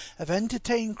musicians have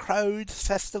entertained crowds,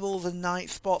 festivals and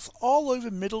night spots all over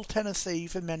Middle Tennessee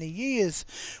for many years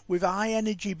with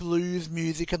high-energy blues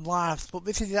music and laughs. But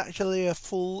this is actually a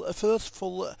first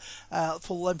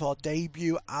full-length or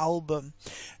debut album.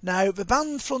 Now, the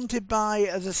band's fronted by,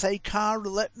 as I say, Cara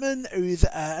Lippman, who is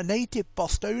a native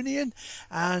Bostonian,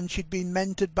 and she'd been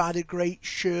mentored by the great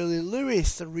Shirley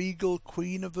Lewis, the regal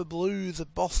queen of the blues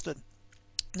of Boston.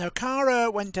 Now,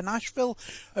 Cara went to Nashville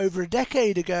over a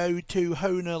decade ago to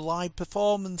hone her live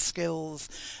performance skills,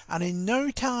 and in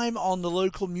no time on the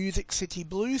local Music City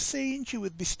blues scene, she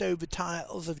was bestowed the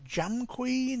titles of Jam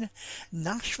Queen,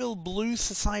 Nashville Blues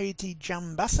Society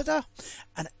Jambassador,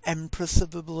 and Empress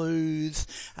of the Blues.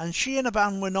 And she and a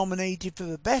band were nominated for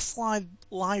the Best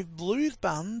Live Blues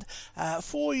Band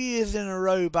 4 years in a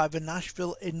row by the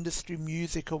Nashville Industry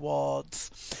Music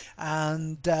Awards.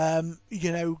 And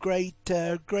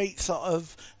great sort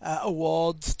of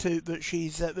awards that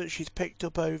she's picked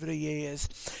up over the years.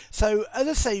 So, as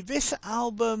I say, this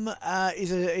album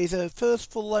is a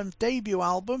first full-length debut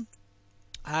album.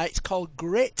 It's called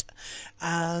Grit,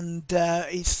 and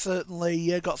it's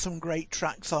certainly got some great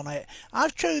tracks on it.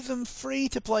 I've chosen 3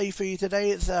 to play for you today.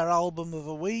 It's our album of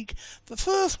the week. The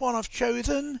first one I've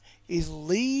chosen is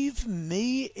Leave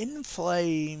Me in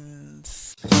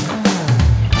Flames.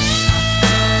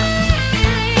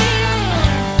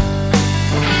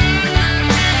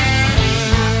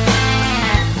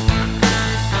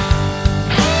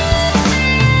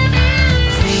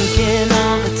 Thinking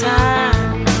all the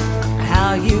time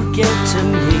how you get to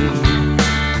me,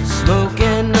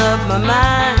 smoking up my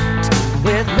mind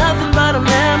with nothing but a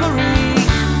memory.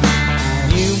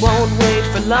 You won't wait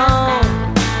for long,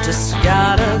 just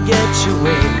gotta get your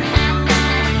way.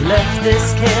 Left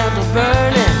this candle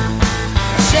burning,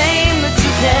 shame that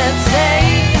you can't stay.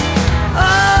 Oh,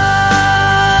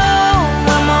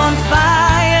 I'm on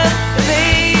fire,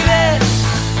 baby.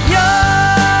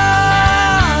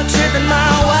 You're tripping my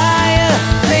wire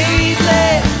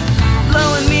lately,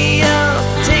 blowing me up,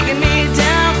 taking me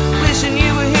down, wishing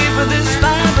you were here for this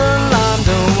final alarm.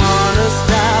 Don't wanna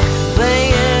stop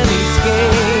playing these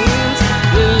games,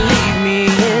 leave me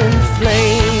in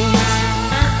flames.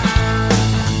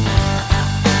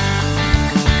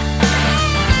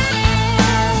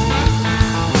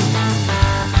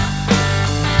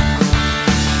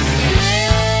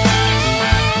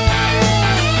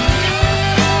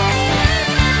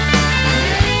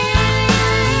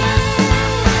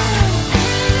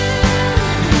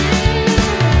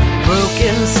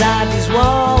 Inside these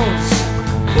walls,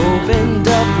 opened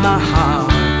up my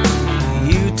heart.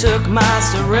 You took my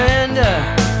surrender.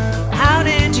 How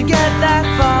did you get that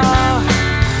far?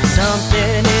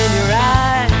 Something in your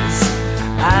eyes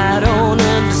I don't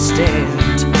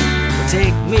understand.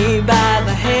 Take me by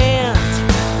the hand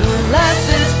and let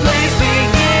this place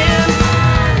begin.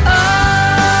 Oh,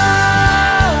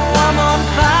 I'm on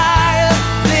fire,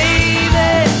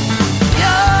 baby.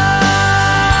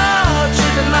 You're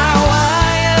tripping my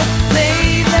wire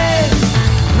lately,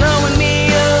 blowing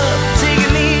me up,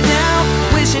 taking me down,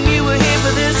 wishing you were here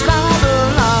for this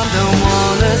final alarm. Don't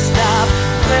wanna stop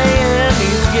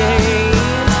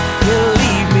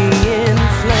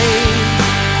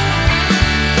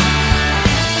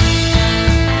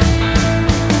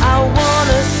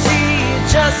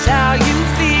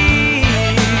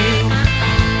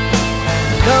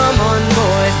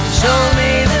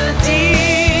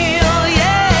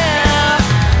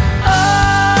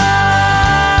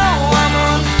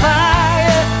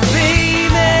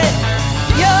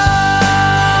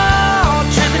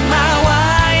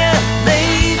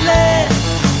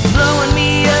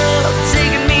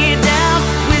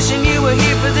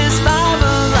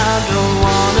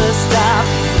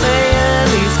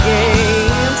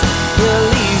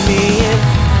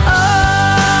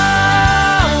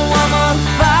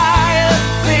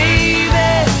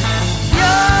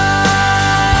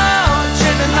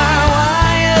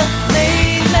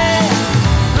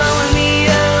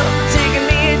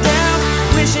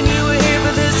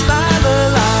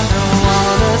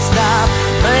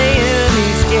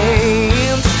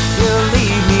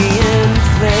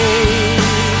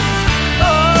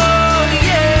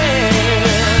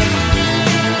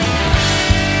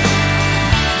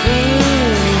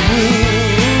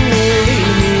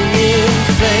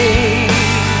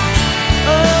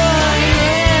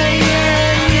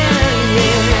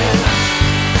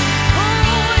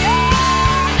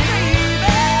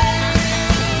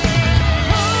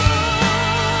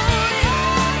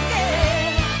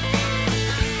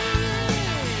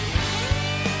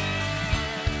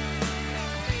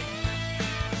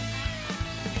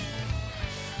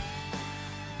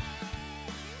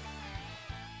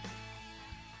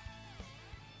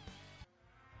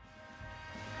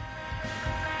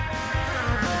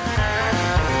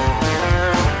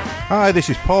Hi, this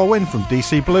is Paul Wynn from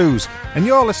DC Blues, and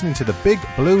you're listening to the Big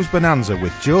Blues Bonanza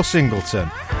with Joe Singleton.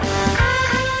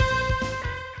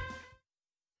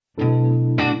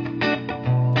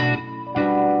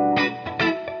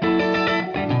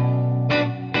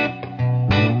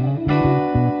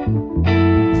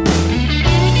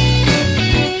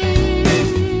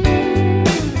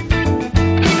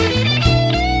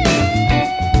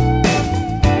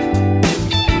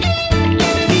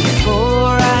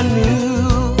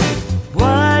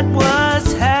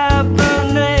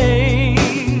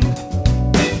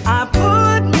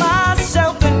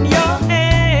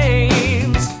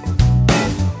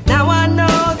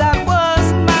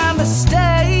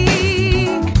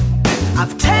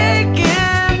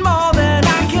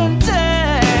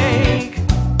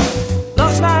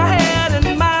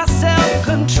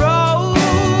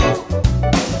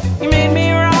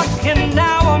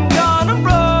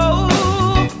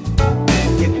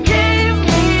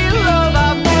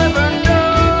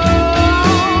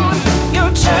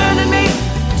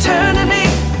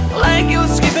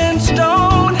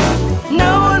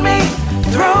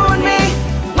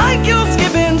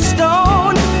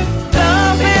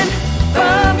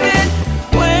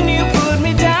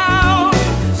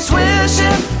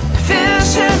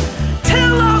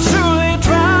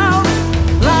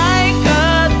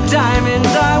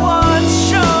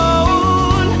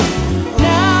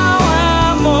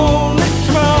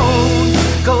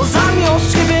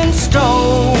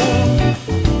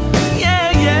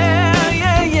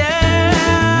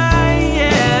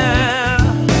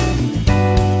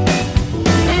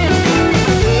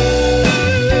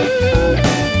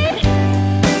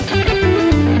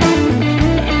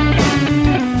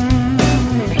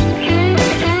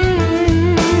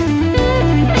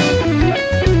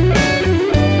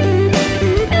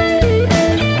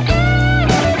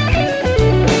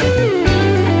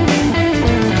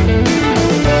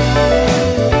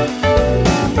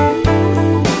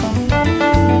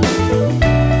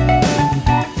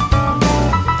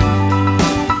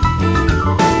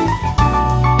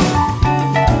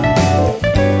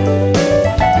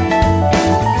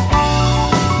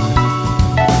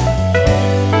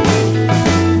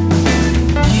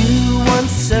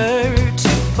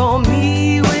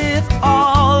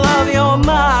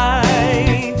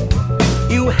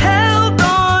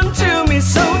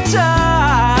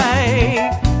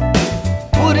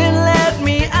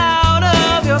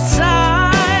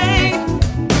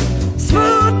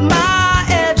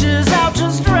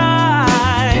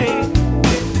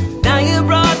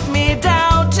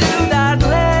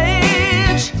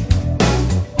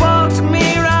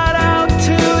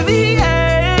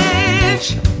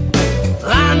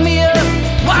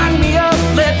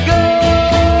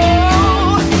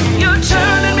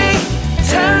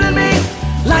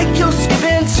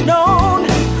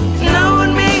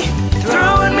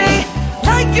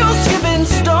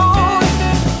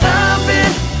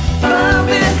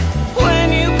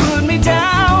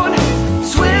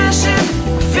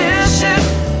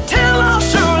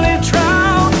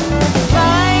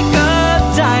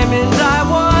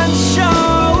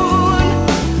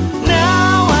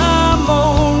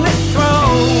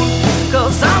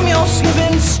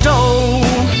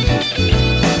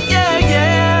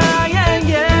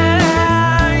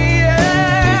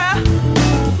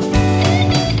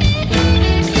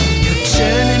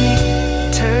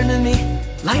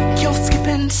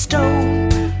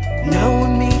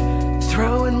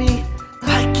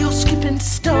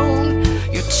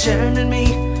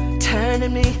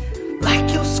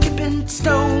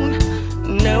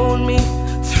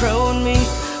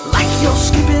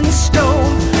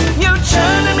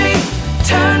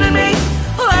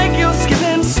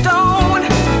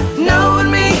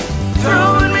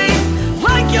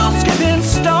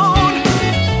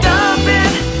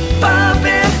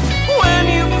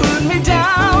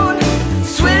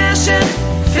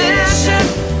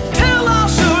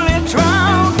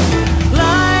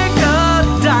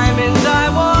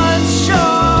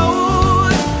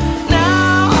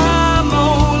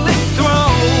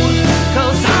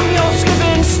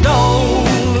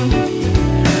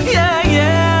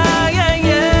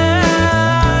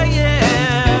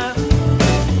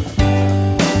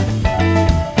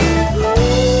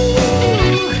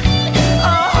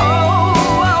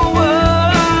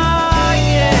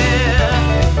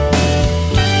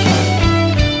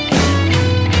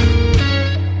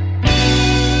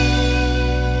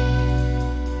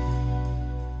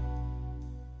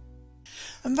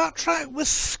 that track was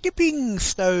Skipping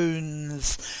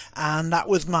Stones, and that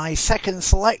was my second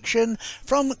selection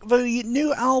from the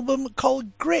new album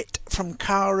called Grit from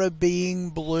Cara Being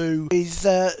Blue. It's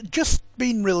just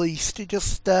been released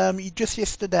just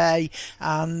yesterday,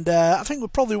 and I think we're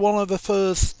probably one of the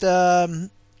first one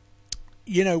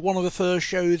of the first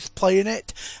shows playing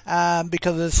it,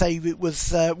 because as I say, it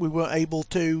was we weren't able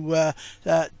to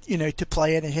to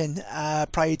play anything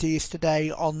prior to yesterday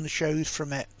on the shows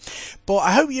from it. But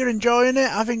I hope you're enjoying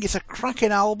it. I think it's a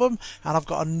cracking album, and I've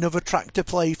got another track to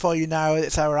play for you now.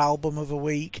 It's our album of the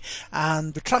week,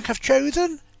 and the track I've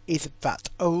chosen is That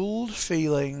Old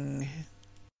Feeling.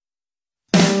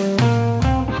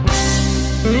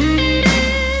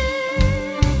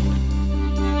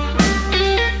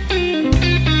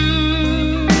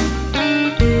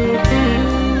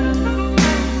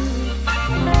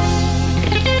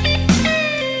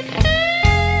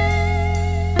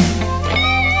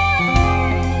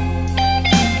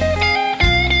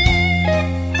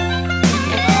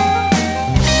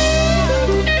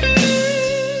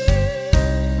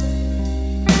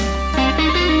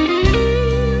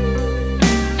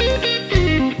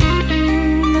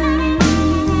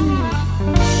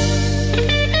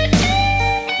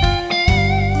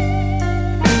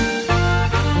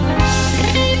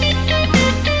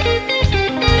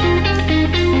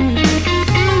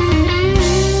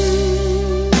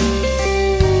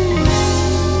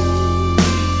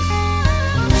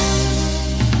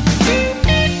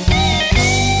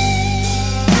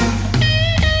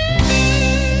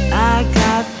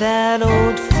 That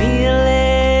old feeling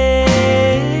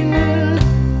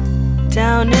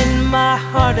down in my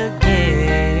heart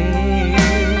again.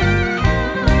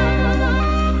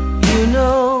 You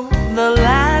know, the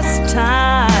last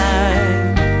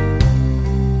time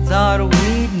thought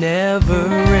we'd never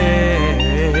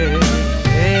end.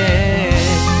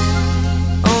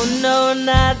 Oh no,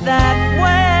 not that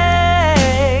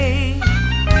way.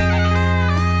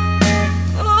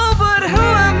 Oh, but who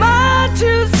am I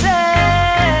to say?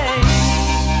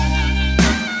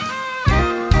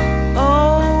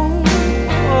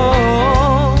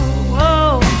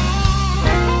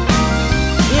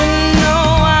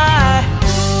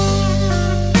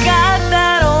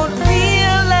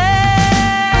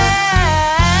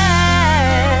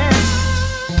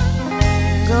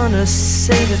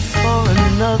 Save it for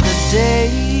another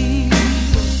day.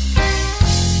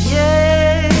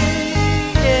 Yeah,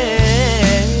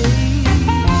 yeah.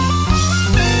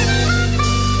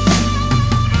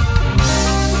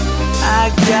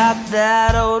 I got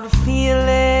that old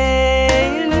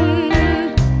feeling.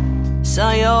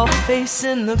 Saw your face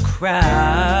in the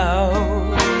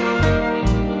crowd.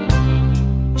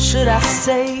 Should I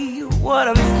say what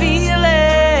I'm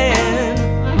feeling?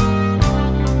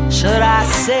 Should I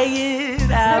say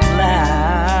it out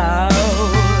loud?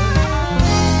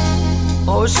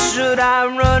 Or should I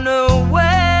run away?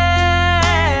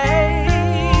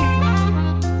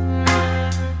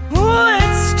 Oh,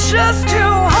 it's just too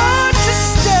hard to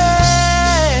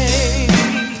stay.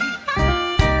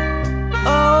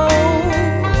 Oh,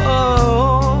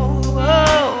 oh,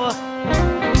 oh.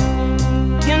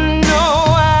 You know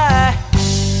I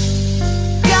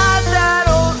got that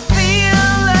old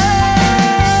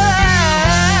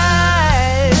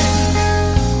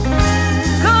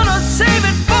save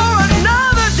it for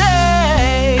another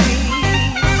day.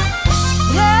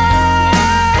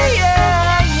 Yeah,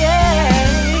 yeah, yeah.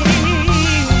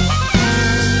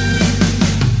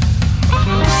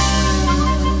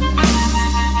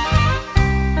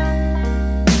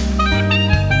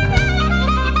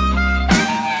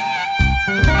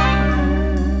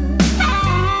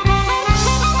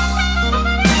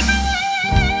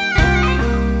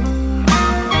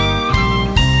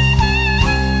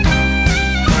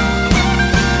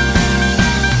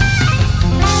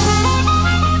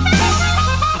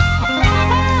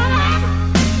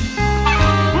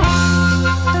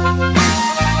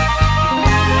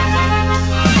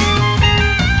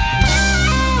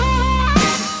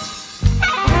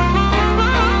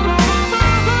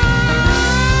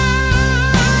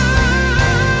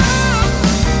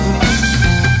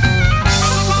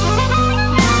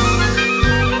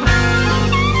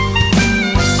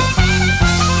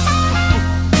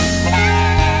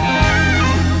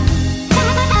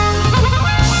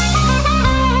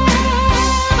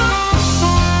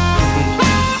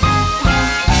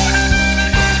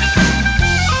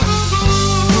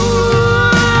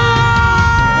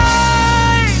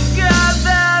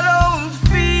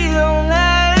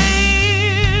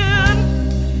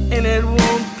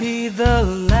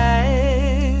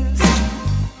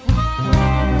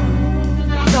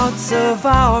 Of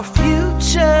our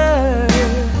future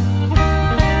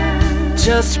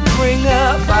just to bring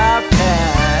up our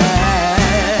past.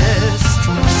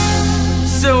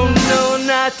 So no,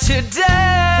 not today.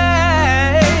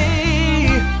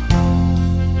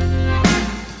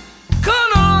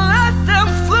 Gonna let them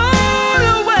float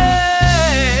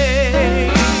away.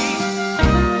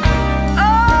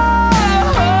 Oh,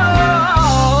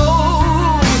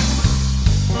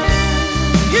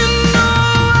 you know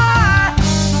I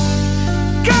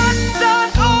got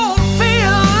that old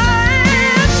feeling,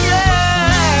 yeah.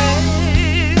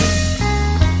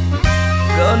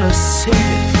 Gonna save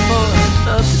it for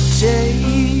another day.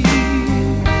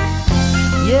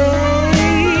 Yeah.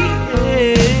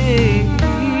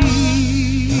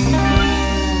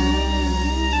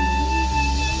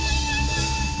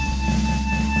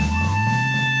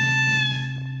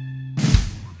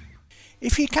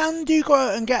 If you can, do go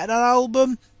out and get that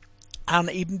album. And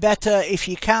even better, if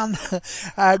you can,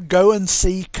 go and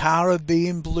see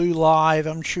Caribbean Blue live.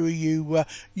 I'm sure you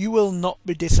will not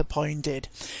be disappointed.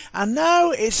 And now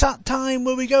it's that time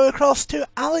where we go across to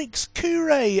Alex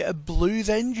Courret, a Blues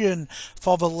Engine,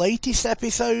 for the latest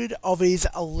episode of his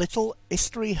A Little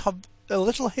History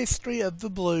of the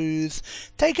Blues.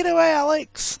 Take it away,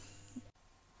 Alex.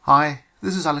 Hi,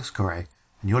 this is Alex Courret,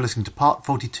 and you're listening to part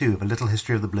 42 of A Little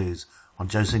History of the Blues on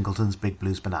Joe Singleton's Big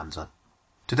Blues Bonanza.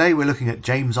 Today we're looking at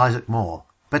James Isaac Moore,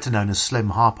 better known as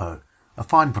Slim Harpo, a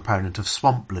fine proponent of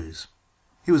swamp blues.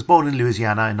 He was born in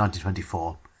Louisiana in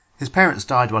 1924. His parents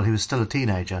died while he was still a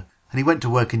teenager, and he went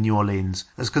to work in New Orleans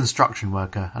as a construction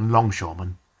worker and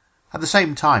longshoreman. At the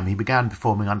same time, he began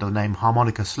performing under the name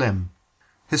Harmonica Slim.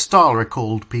 His style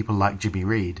recalled people like Jimmy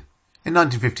Reed. In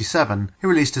 1957, he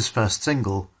released his first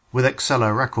single, with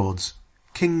Excello Records,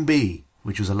 King Bee,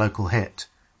 which was a local hit.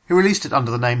 He released it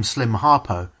under the name Slim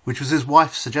Harpo, which was his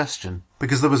wife's suggestion,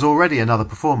 because there was already another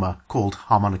performer called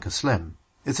Harmonica Slim.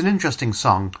 It's an interesting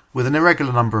song, with an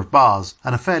irregular number of bars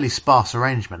and a fairly sparse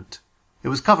arrangement. It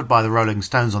was covered by the Rolling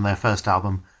Stones on their first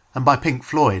album, and by Pink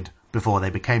Floyd, before they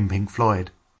became Pink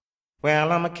Floyd.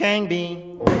 Well, I'm a king bee,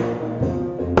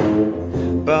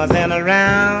 buzzing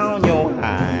around your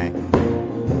eye.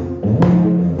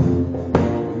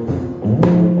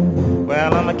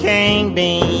 Well, I'm a king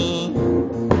bee,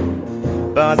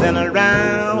 buzzing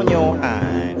around your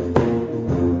eye.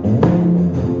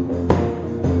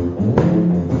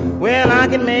 Well, I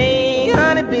can make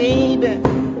honey, baby,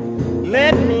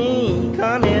 let me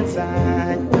come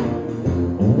inside.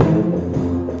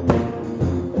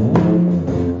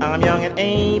 I'm young and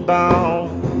able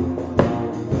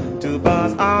to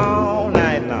buzz all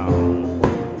night long.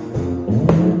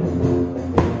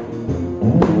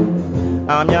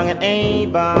 I'm young and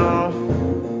able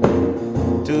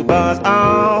to buzz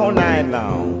all night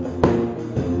long.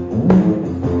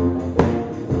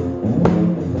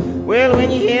 Well,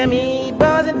 when you hear me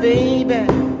buzzing, baby,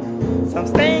 some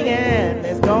stinging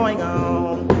is going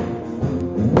on.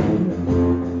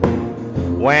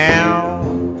 Well,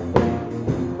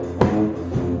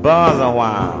 buzz a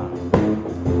while.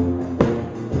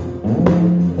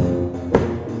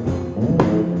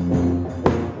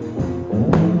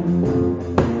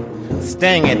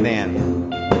 Sting it then.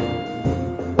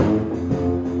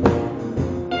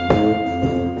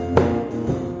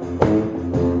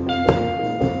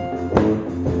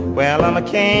 Well, I'm a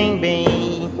king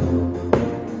bee,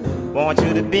 want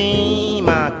you to be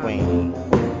my queen.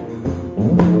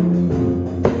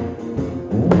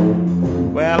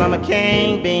 Well, I'm a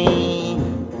king bee,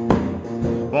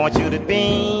 want you to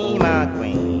be my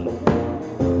queen.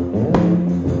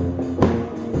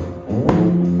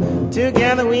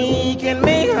 Together we can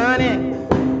make honey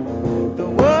the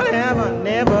world ever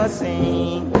never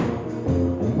seen.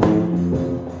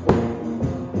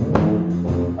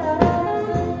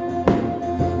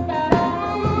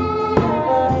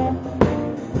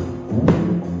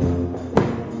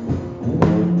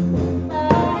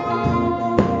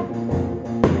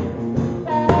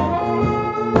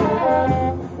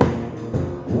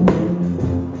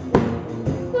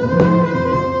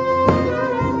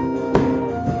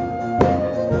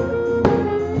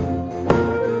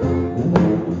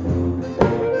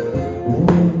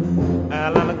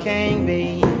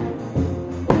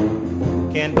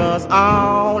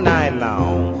 All night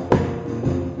long.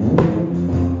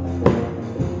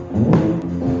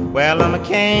 Well, I'm a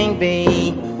king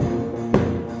bee,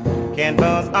 can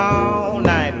buzz all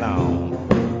night long.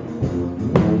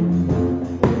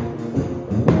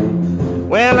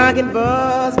 Well, I can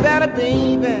buzz better,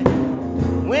 baby,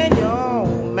 when your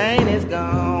man is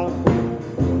gone.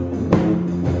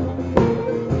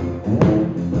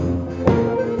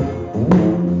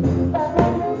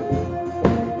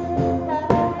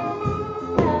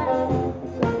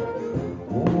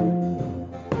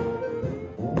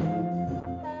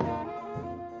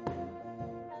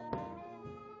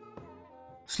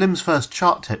 Slim's first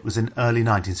chart hit was in early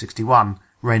 1961,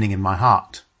 Raining in My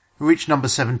Heart. It reached number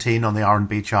 17 on the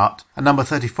R&B chart and number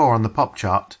 34 on the pop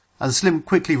chart, and Slim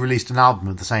quickly released an album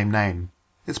of the same name.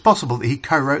 It's possible that he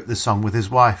co-wrote this song with his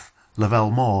wife, Lavelle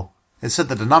Moore. It's said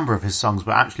that a number of his songs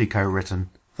were actually co-written,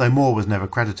 though Moore was never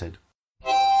credited.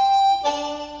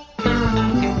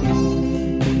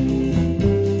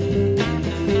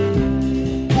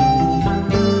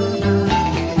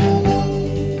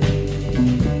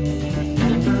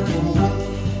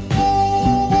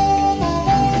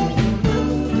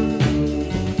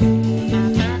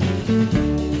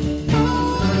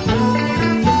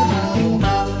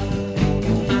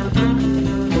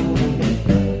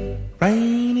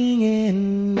 Raining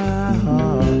in my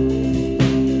heart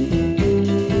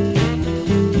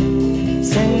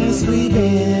since we've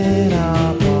been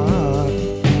apart.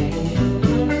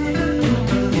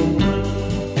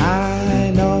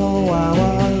 I know I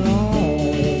was wrong.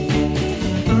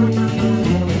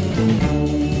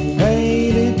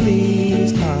 Baby,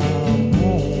 please come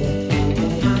home.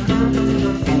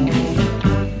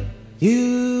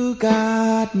 You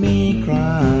got me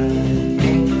crying.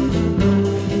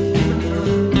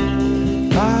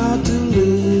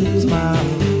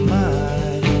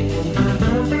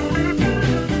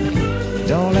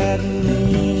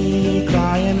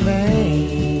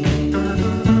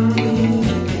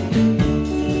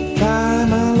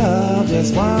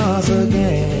 Once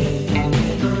again.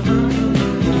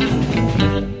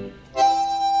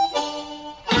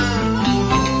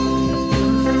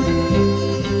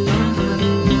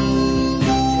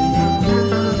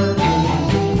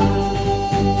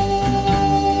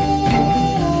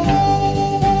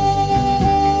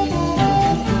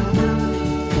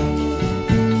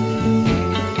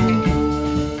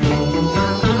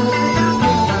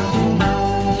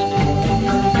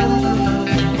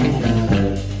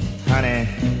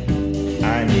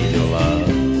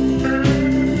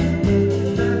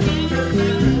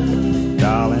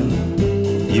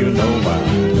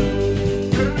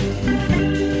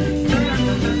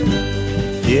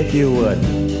 If you would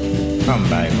come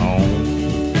back home,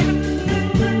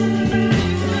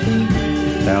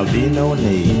 there'll be no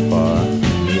need for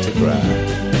me to cry.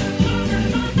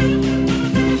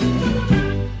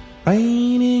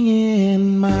 Raining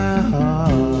in my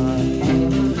heart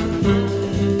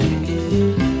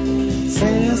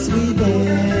since we've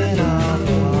been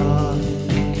apart.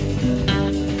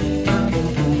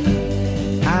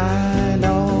 I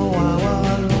know I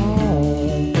was wrong.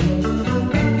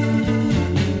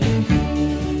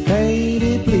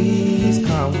 Baby, please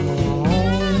come home.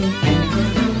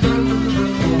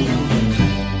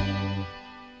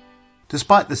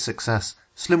 Despite this success,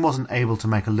 Slim wasn't able to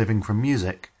make a living from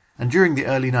music, and during the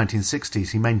early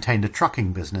 1960s he maintained a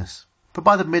trucking business. But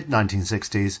by the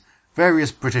mid-1960s,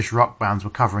 various British rock bands were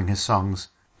covering his songs,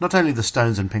 not only the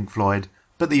Stones and Pink Floyd,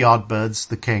 but the Yardbirds,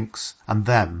 the Kinks, and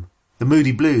Them. The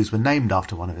Moody Blues were named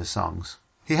after one of his songs.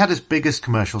 He had his biggest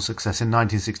commercial success in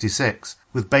 1966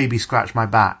 with Baby Scratch My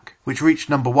Back, which reached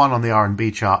number 1 on the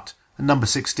R&B chart and number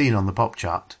 16 on the pop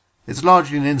chart. It's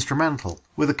largely an instrumental,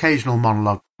 with occasional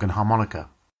monologue and harmonica.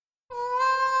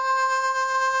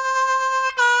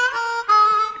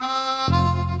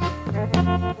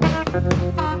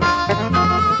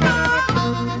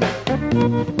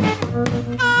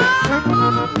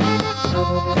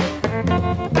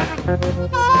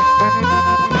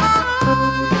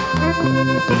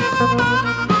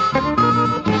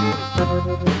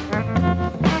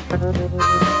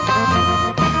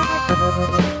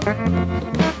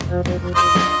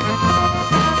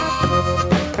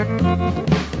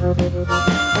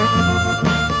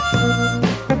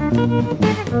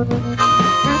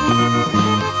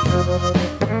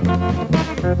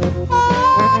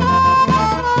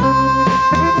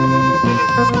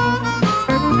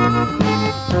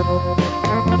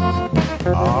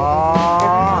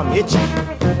 Oh, I'm itchy,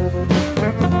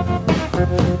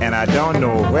 and I don't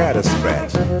know where to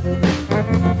scratch.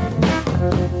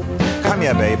 Come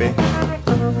here, baby.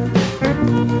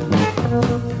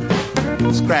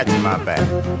 Scratch my back.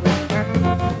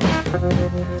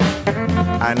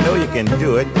 I know you can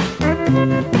do it,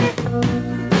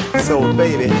 so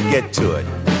baby, get to it.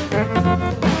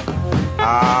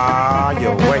 Ah,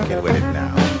 you're working with it now.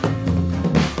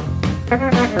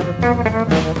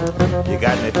 You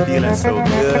got me feeling so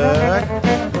good.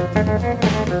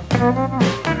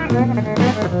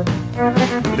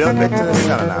 A little bit to the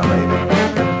center now, baby.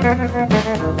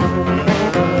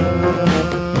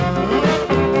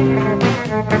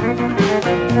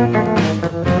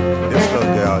 This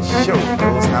little girl sure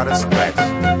knows how to scratch.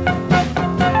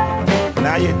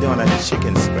 Now you're doing a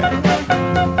chicken scratch.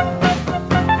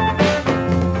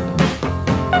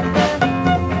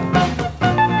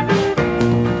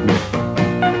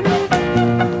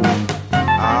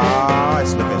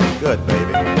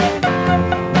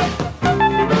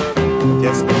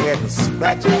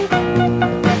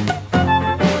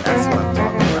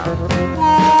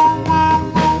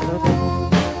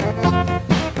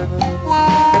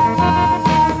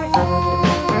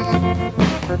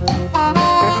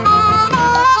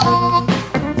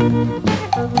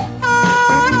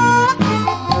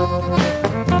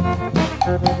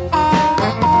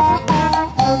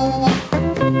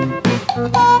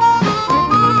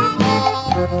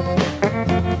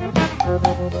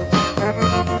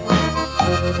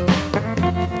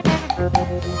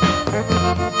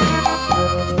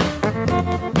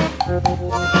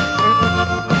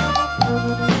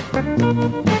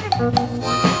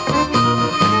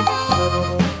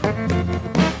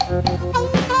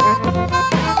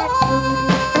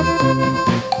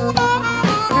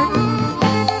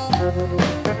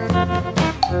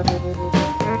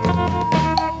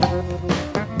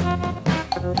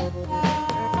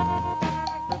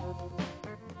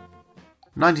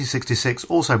 1966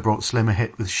 also brought Slim a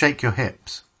hit with Shake Your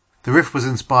Hips. The riff was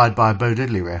inspired by a Bo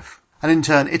Diddley riff, and in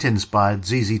turn it inspired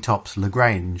ZZ Top's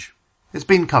Lagrange. It's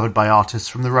been covered by artists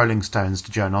from the Rolling Stones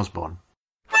to Joan Osborne.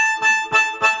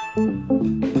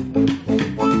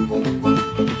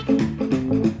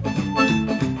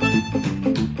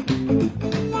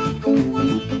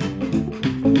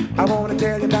 I wanna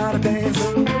tell you about a dance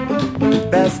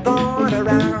that's going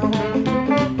around.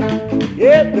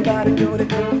 Everybody doing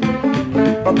it,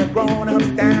 from the grown-ups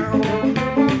down.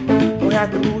 You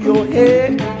have to move your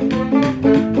head,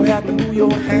 you have to move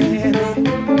your hands,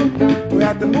 you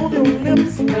have to move your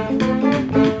lips.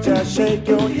 Just shake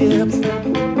your hips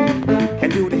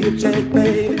and do the hip shake,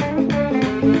 baby.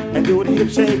 And do the hip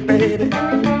shake, baby.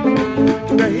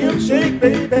 Do the hip shake,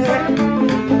 baby.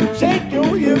 Shake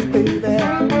your hips, baby.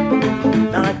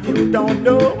 Now if you don't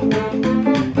know,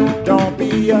 don't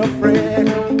be afraid.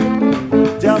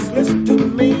 Just listen to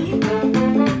me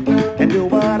and do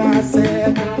what I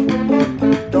said.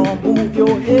 Don't move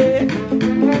your head,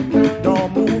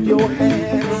 don't move your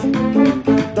hands,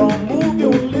 don't move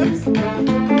your lips.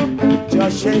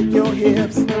 Just shake your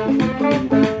hips.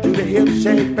 Do the hip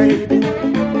shake, baby.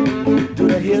 Do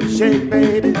the hip shake,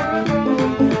 baby.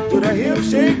 Do the hip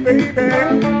shake, baby.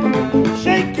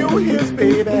 Shake your hips,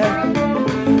 baby.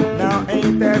 Now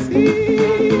ain't that easy?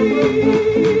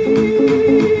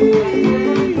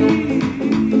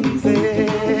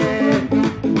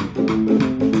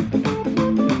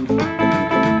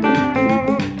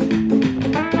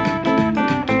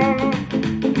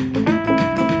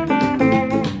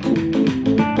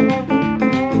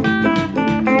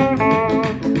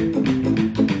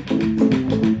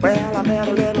 Well, I met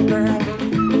a little girl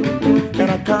in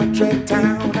a country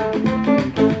town.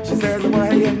 She says,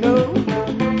 well, you know,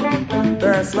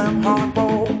 there's Slim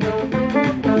Harpo.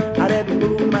 I didn't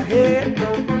move my head,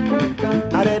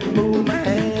 I didn't move my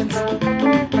hands,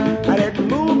 I didn't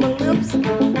move my lips.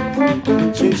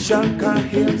 She shook her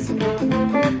hips.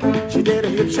 She did a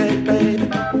hip shake, baby.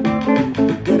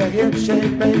 Did a hip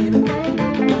shake, baby.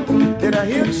 Did a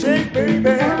hip shake,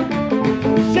 baby.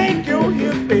 Shake your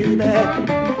hips, baby.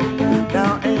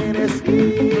 Now ain't it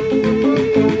easy?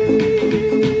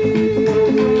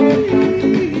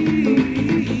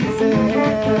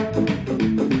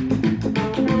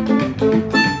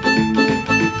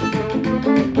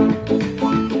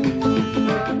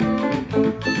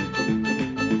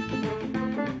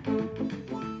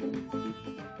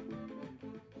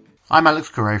 I'm Alex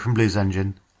Correa from Blues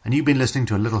Engine, and you've been listening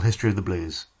to A Little History of the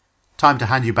Blues. Time to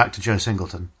hand you back to Joe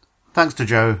Singleton. Thanks to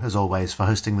Joe, as always, for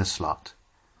hosting this slot.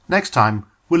 Next time,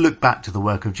 we'll look back to the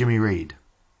work of Jimmy Reed.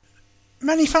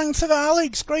 Many thanks for that,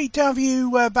 Alex. Great to have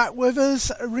you back with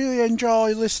us. I really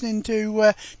enjoy listening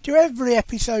to every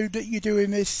episode that you do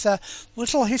in this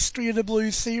Little History of the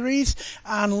Blues series,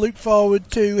 and look forward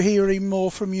to hearing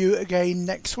more from you again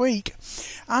next week.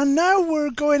 And now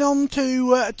we're going on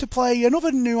to play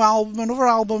another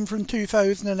album from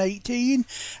 2018.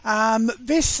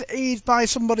 This is by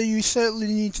somebody you certainly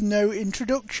need to know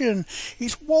introduction.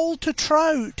 It's Walter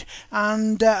Trout,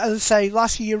 and as I say,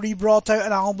 last year he brought out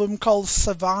an album called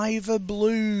Survivor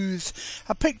Blues.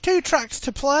 I picked two tracks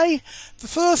to play. The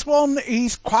first one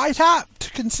is quite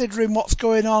apt considering what's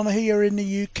going on here in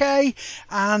the UK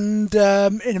and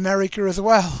in America as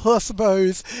well, I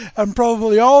suppose, and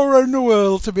probably all around the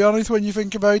world, to be honest, when you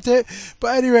think about it.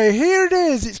 But anyway, here it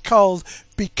is. It's called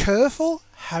Be Careful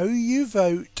How You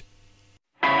Vote.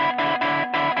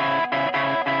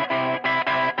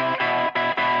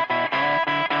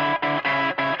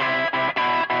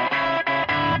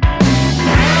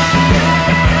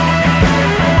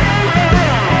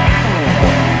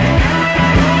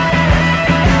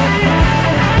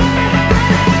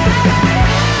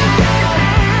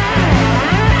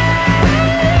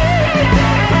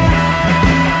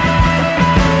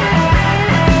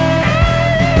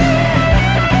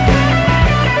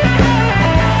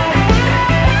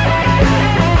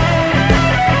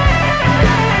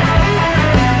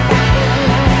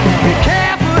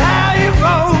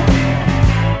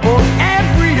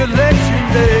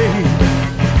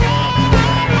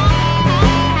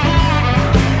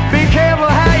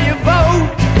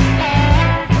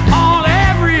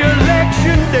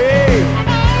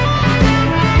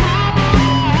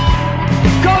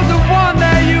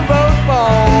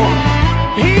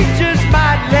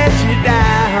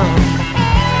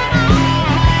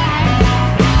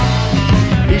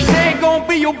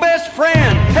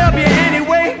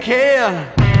 in.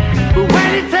 But when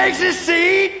he takes his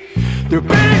seat, they're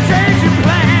gonna change your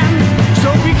plan. So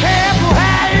be careful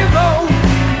how you vote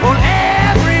on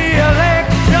every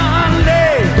election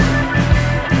day.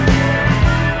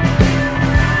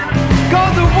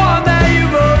 'Cause the one that you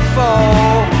vote for,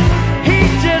 he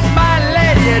just might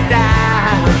let you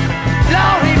down.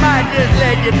 Lord, he might just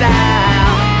let you down.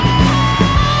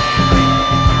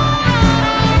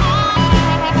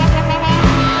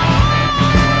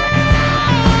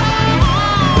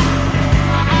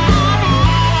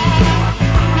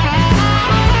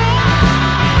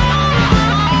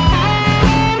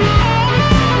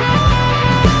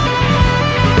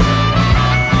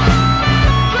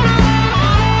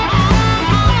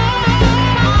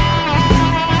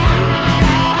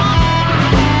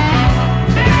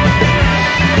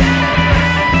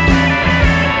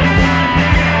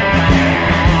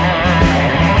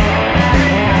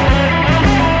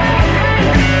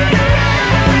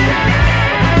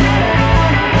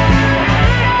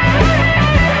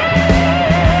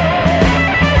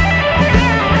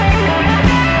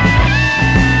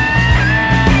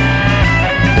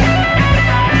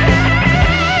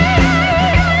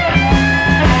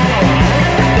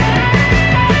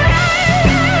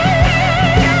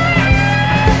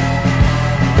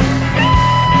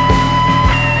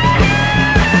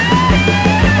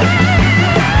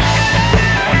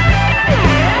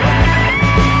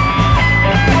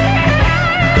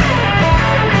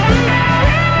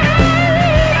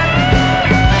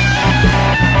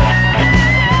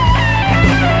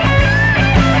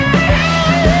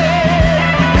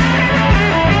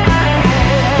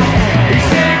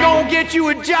 You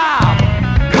a job,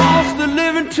 cost of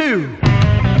living too.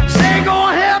 Say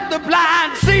gonna help the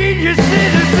blind senior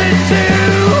citizen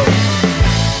too.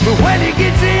 But when he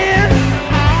gets in,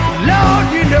 Lord,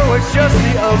 you know it's just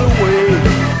the other way.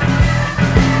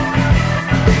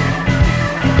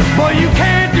 Boy, you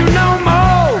can't do no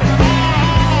more.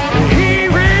 He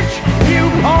rich, you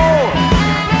poor.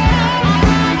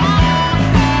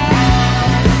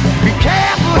 Be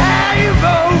careful how you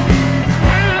vote.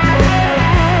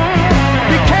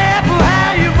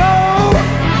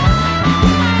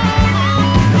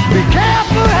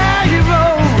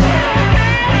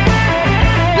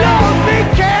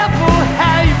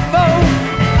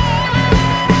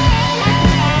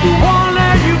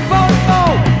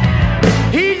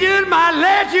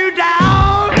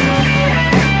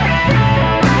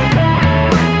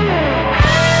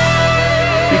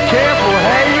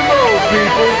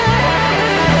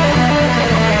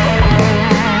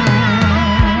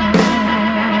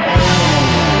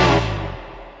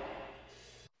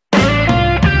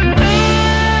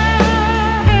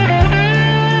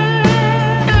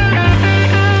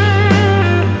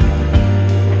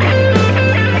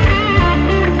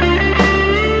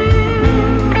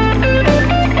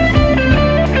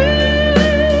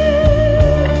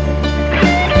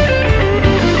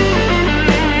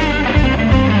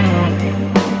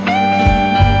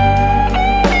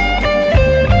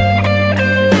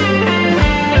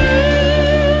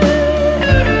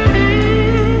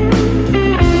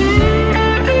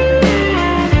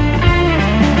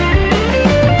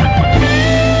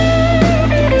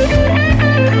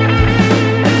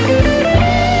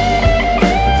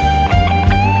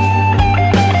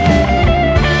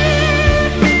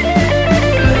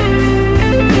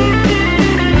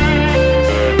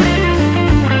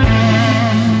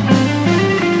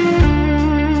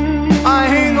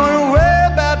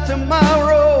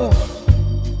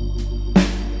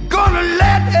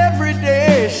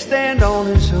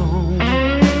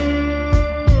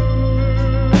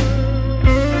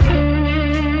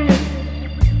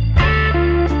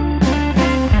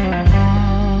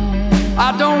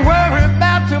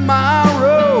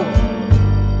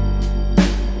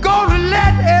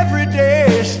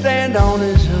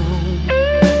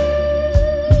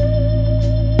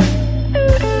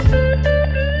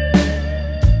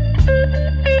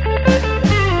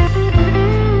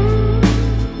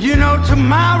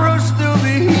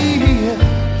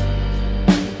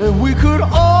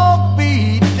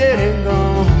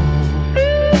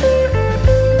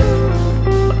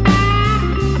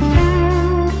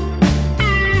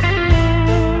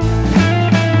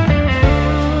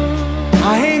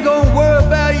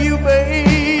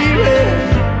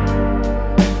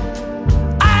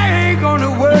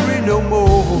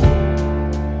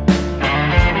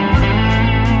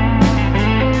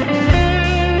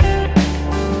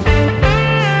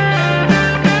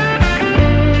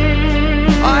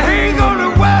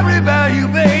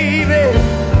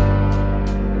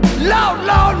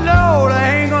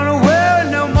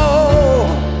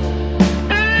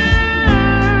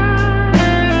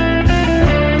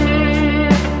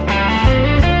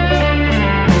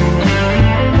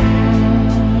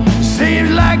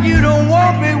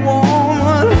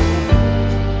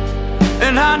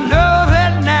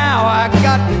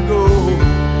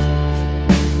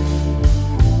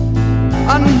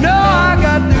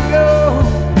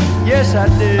 yes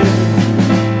I do.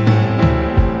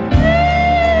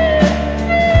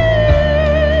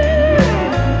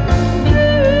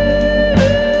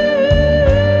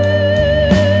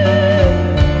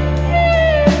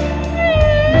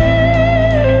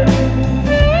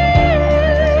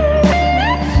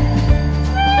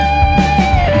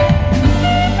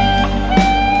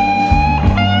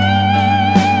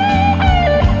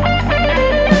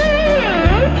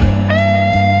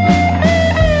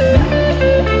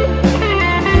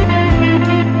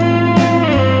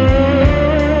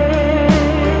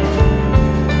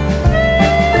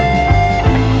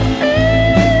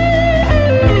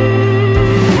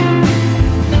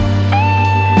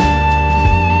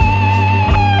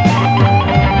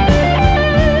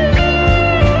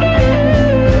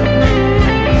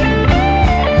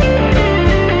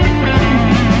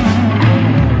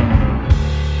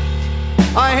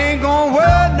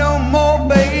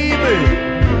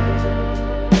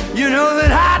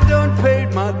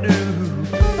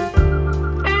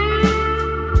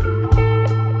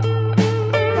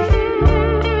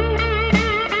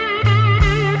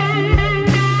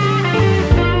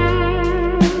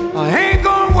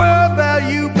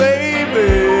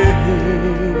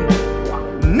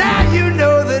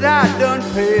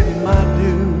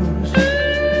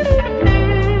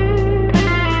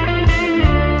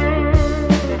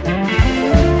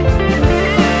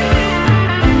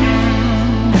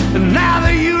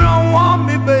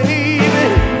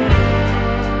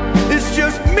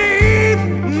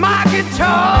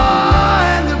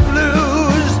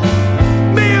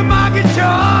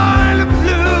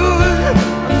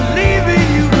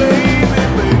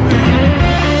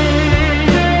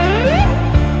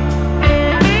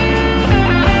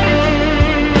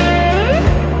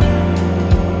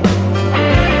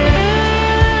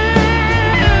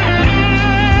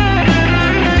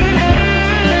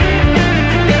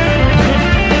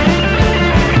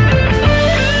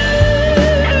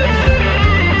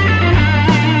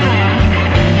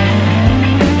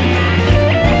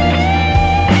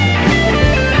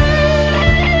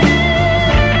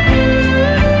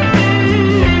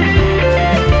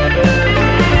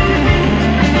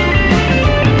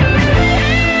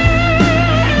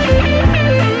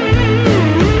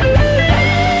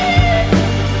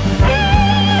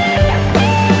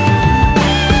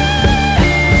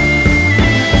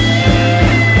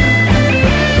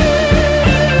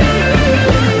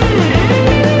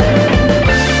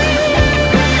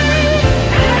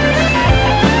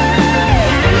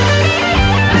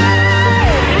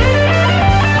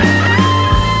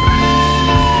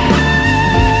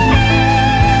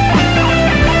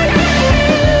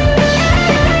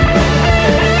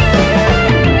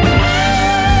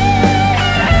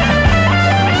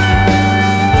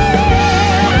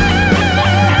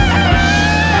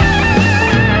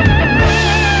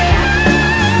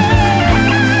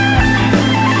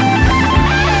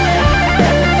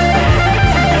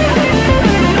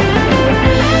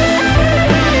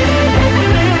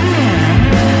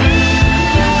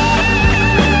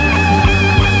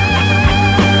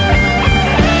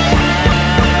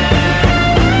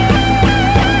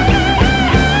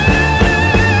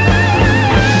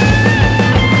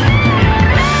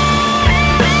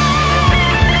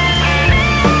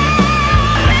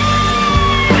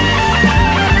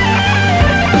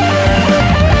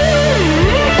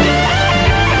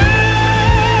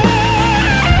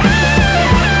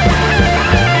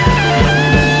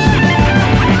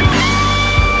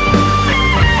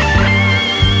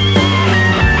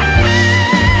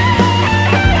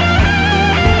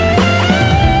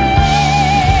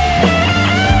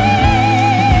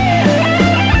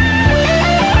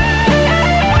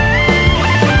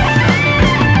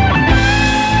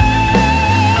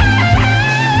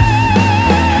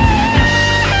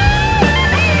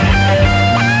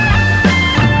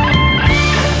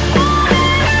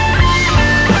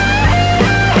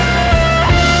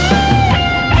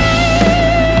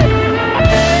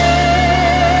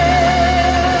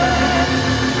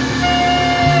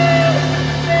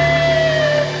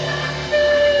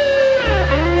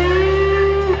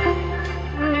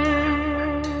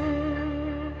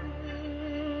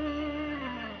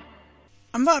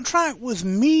 And that track was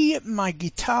Me, My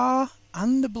Guitar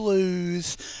and the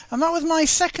Blues. And that was my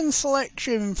second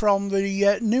selection from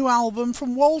the new album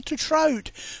from Walter Trout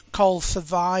called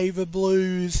Survivor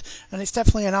Blues. And it's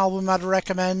definitely an album I'd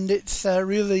recommend. It's a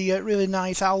really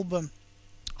nice album.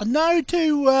 And now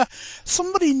to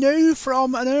somebody new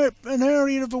from an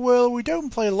area of the world we don't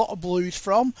play a lot of blues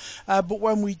from, but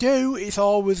when we do, it's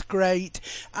always great.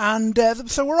 And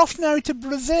so we're off now to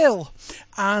Brazil,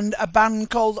 and a band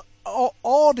called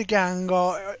Ordegang,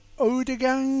 or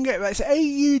Audergang. It's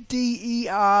Audergang,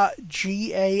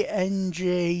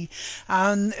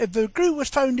 and the group was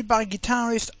founded by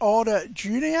guitarist Auder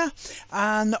Jr.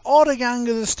 and Audergang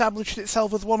has established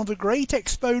itself as one of the great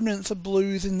exponents of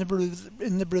blues in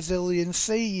the Brazilian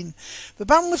scene. The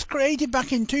band was created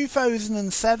back in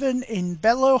 2007 in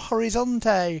Belo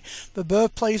Horizonte, the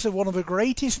birthplace of one of the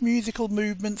greatest musical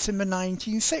movements in the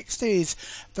 1960s,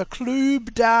 the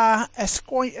Clube da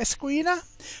Esquina.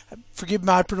 Forgive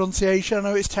my pronunciation, I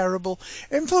know it's terrible.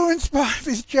 Influenced by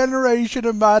this generation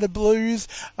and by the blues,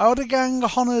 Audergang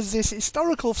honours this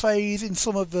historical phase in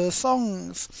some of their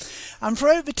songs. And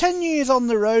throughout the 10 years on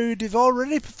the road, they've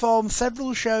already performed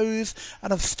several shows and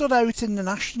have stood out in the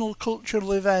national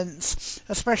cultural events,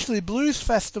 especially blues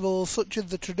festivals such as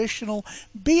the traditional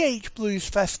BH Blues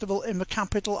Festival in the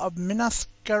capital of Minas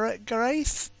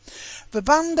Gerais. The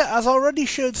band has already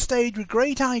shared stage with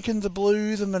great icons of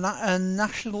blues and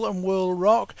national and world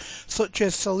rock, such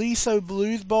as Saliso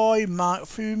Blues Boy, Mark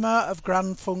Fuma of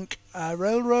Grand Funk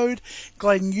Railroad,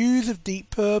 Glenn Hughes of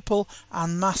Deep Purple,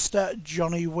 and Master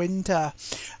Johnny Winter.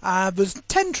 There's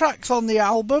 10 tracks on the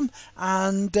album,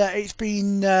 and it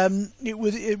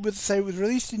was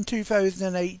released in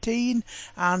 2018,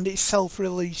 and it's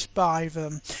self-released by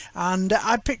them. And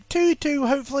I picked two to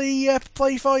hopefully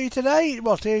play for you today,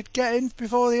 to get in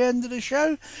before the end of the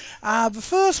show. The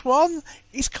first one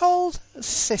is called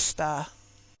Sister.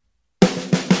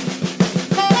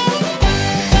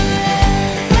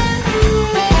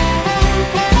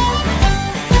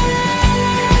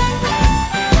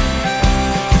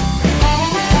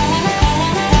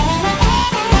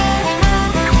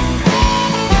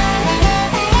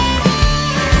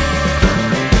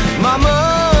 My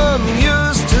mom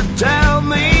used to tell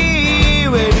me,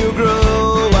 when you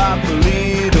grow up,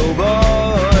 little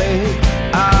boy,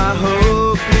 I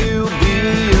hope you'll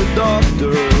be a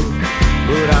doctor,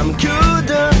 but I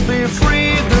couldn't be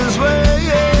free this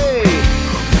way.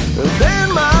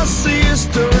 Then my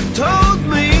sister told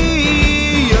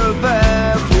me, your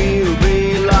path will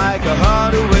be like a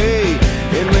highway,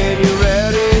 and when you're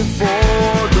ready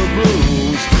for the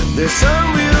blues, the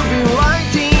sun will be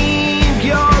lighting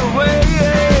your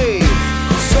way.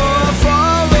 So I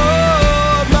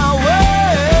followed my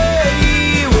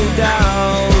way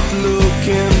without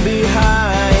looking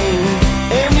behind.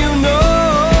 And you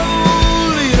know,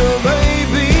 little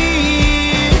baby,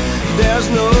 there's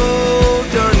no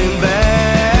turning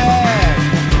back.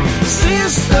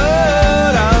 Sister,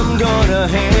 I'm gonna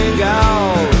hang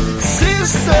out.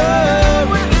 Sister,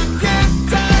 when you get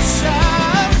that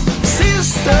shot.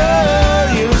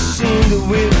 Sister, you sing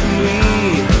with me.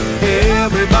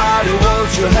 Everybody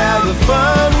wants to have the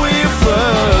fun with us.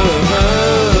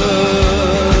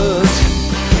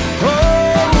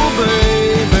 Oh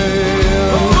baby,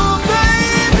 oh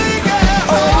baby girl,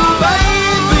 oh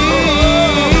baby,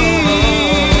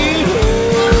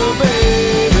 oh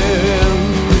baby.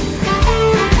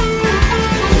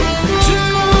 Do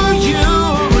you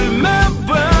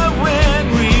remember when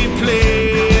we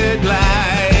played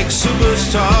like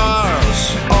superstars?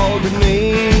 All the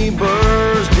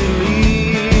neighbors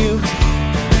believed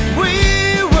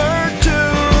we were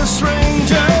two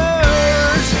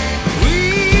strangers. We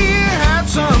had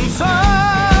some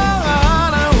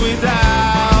fun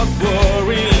without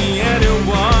worrying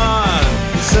anyone.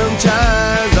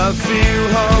 Sometimes I feel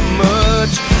how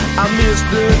much I miss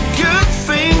the good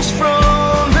things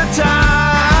from the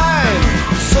time.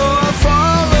 So I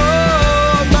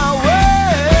followed my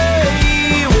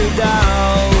way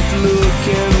without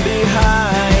looking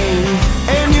behind.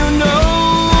 And you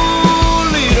know,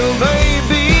 little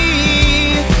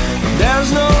baby,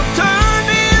 there's no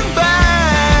turning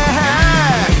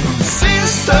back.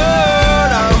 Sister,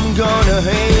 I'm gonna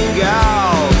hang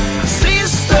out.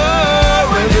 Sister,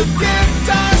 when you get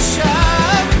that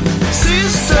shot.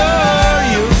 Sister,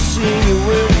 you sing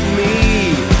with me.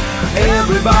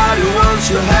 Everybody wants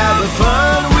to have a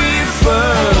fun with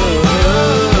us.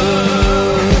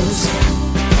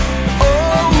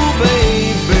 Oh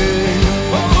baby,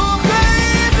 oh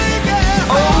baby girl,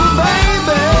 oh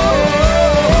baby,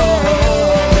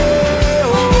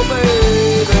 oh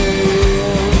baby.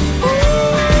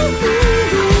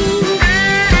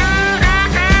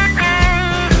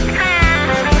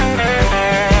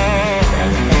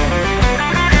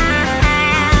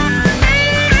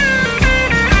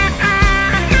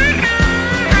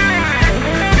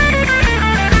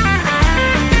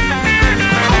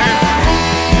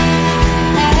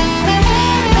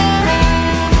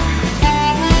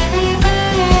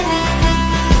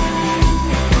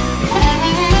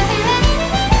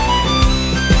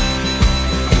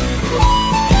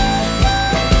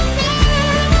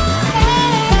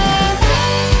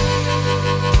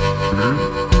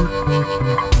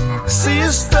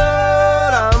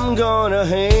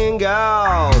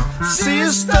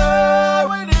 Sister,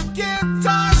 when you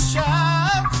guitar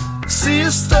shut.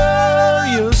 Sister,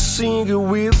 you sing it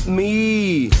with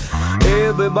me.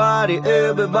 Everybody,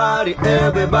 everybody,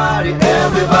 everybody,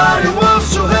 everybody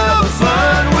wants to have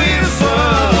fun with us.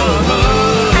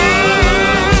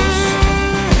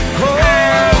 Oh,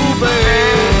 baby.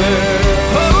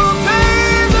 Oh,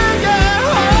 baby, yeah.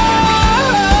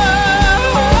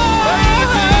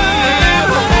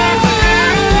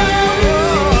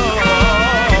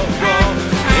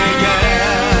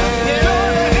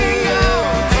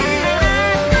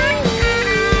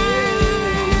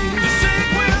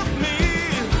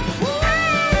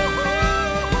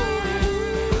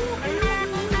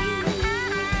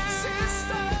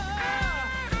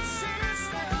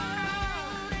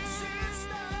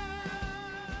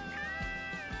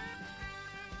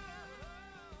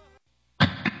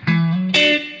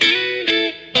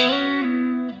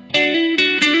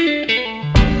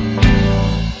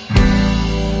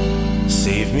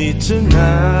 Save me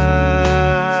tonight,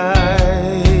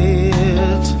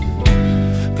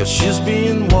 'cause she's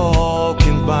been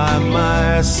walking by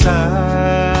my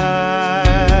side.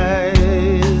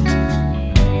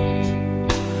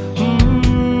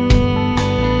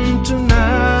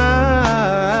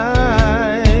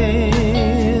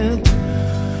 Tonight,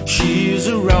 she's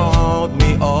around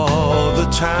me all the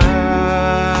time.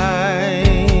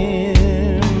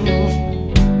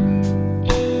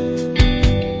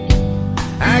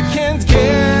 I can't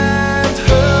get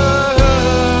her.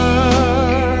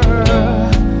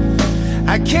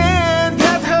 I can't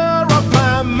get her off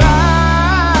my mind.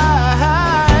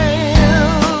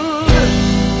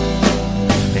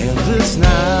 And this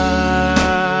night,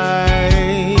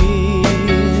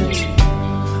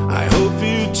 I hope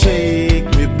you take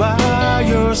me by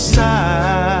your side.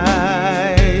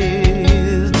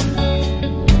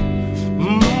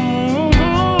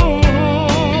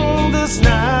 This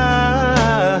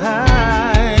night,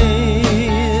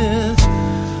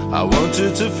 I want you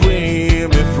to free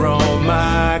me from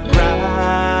my crime.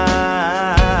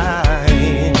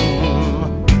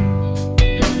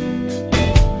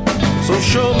 So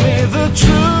show me the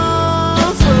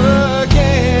truth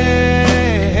again.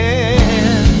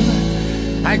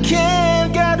 I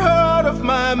can't get out of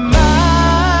my mind.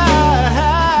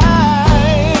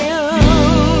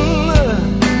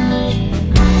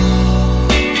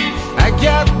 I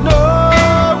got no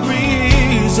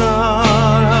reason.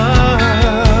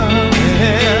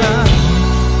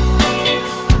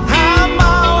 I'm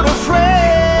out of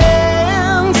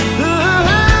friends.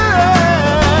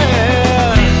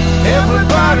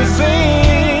 Everybody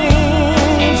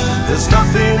thinks there's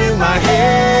nothing in my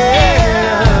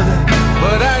head,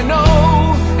 but I know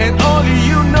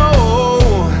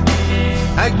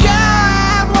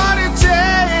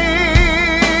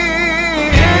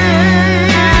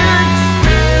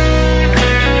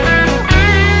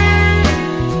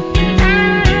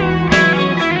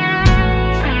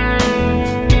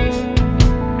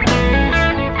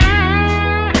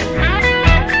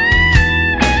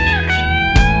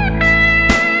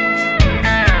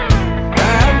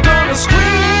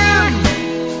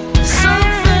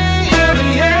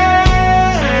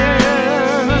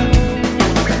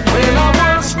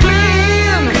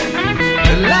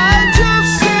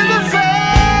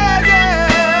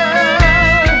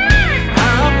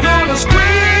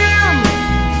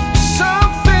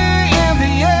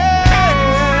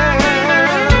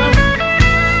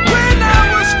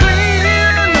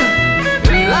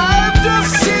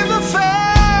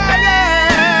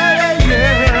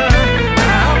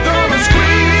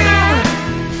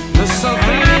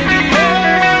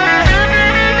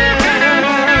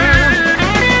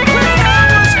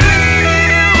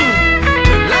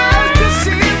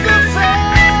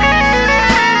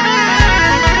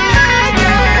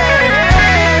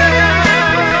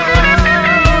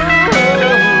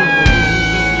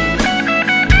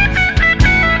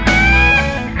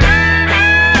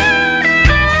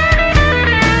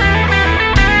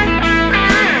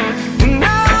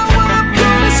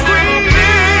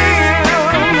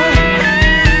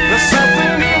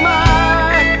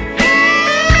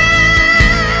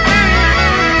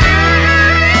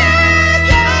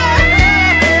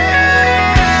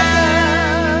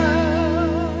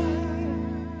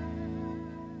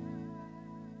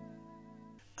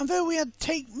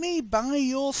Take Me By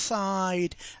Your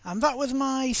Side, and that was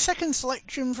my second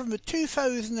selection from the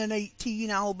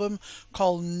 2018 album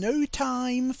called No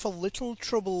Time for Little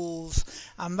Troubles,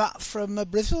 and that's from a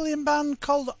Brazilian band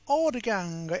called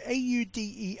Audergang, Audergang,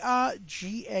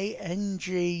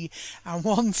 and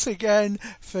once again,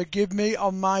 forgive me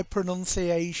on my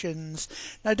pronunciations.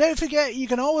 Now don't forget, you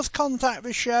can always contact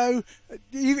the show,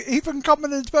 even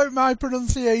comment about my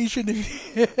pronunciation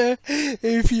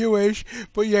if you wish,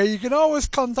 but yeah, you can always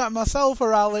contact myself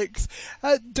or Alex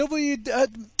at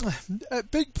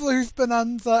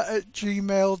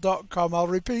bigbluesbonanza@gmail.com. I'll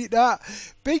repeat that,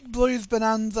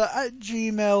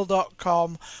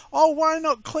 bigbluesbonanza@gmail.com, or why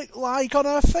not click like on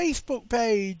our Facebook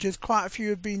page, as quite a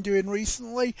few have been doing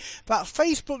recently. That's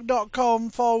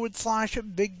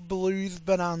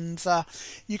facebook.com/bigbluesbonanza.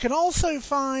 You can also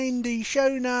find the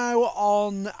show now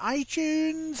on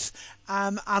iTunes,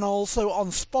 and also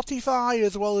on Spotify,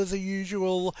 as well as the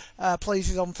usual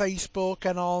places on Facebook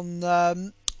and on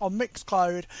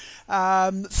Mixcloud.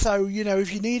 So you know,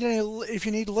 if you need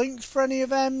links for any of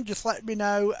them, just let me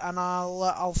know, and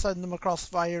I'll send them across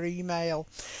via email.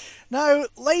 Now,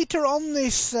 later on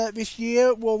this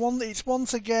year, it's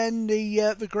once again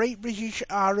the Great British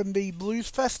R&B Blues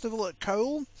Festival at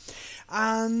Cole,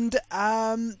 and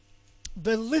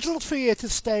the Little Theatre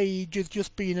stage has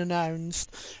just been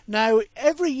announced. Now,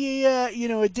 every year, you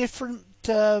know, a different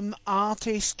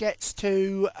artist gets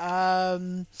to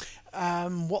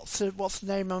what's the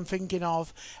name I'm thinking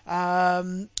of?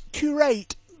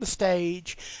 Curate the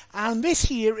stage, and this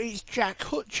year it's Jack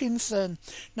Hutchinson.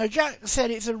 Now, Jack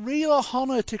said it's a real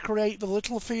honour to create the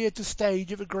Little Theatre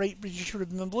stage at the Great British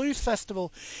Rhythm and Blues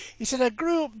Festival. He said, I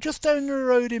grew up just down the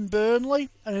road in Burnley,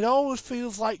 and it always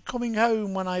feels like coming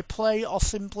home when I play or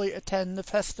simply attend the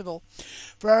festival.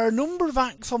 There are a number of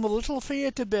acts on the Little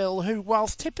Theatre bill who,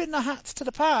 whilst tipping their hats to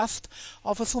the past,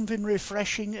 offer something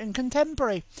refreshing and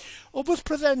contemporary. Others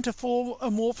present a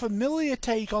more familiar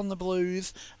take on the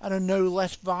blues and are no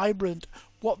less vibrant.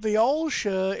 What they all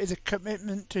share is a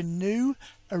commitment to new,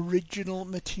 original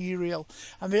material.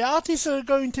 And the artists that are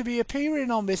going to be appearing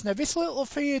on this, now this Little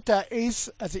Theatre is,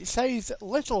 as it says,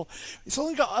 little. It's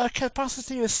only got a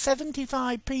capacity of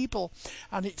 75 people,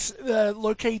 and it's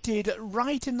located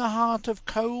right in the heart of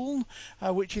Cole,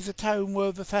 which is a town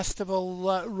where the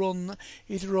festival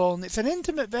is run. It's an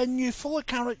intimate venue full of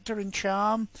character and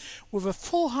charm, with a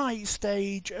full height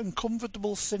stage and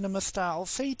comfortable cinema style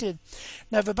seating.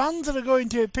 Now the bands that are going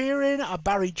to appear in are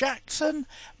Barry Jackson,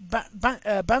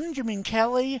 Benjamin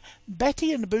Kelly,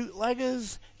 Betty and the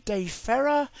Bootleggers, Dave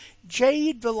Ferrer,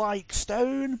 Jade the Like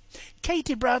Stone,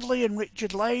 Katie Bradley and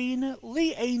Richard Lane,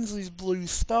 Lee Ainsley's Blue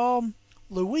Storm,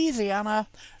 Louisiana,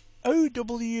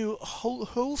 O.W.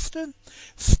 Hulston,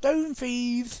 Stone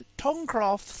Thieves, Tom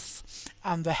Crofts,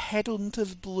 and the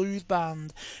Headhunters Blues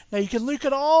Band. Now you can look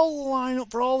at all the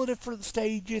lineup for all the different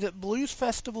stages at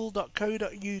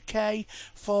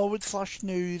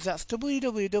bluesfestival.co.uk/news. That's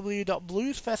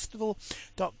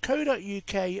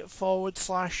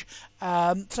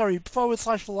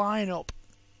www.bluesfestival.co.uk/lineup.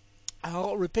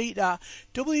 I'll repeat that,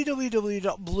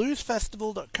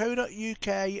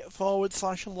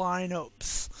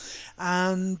 www.bluesfestival.co.uk/lineups.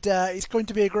 And it's going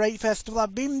to be a great festival.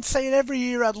 I've been saying every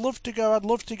year I'd love to go.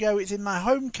 It's in my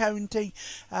home county,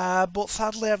 but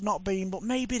sadly I've not been. But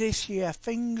maybe this year,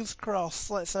 fingers crossed,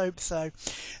 let's hope so.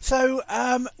 So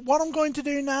what I'm going to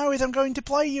do now is I'm going to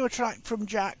play you a track from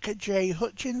Jack J.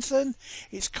 Hutchinson.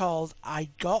 It's called I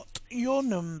Got Your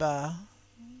Number.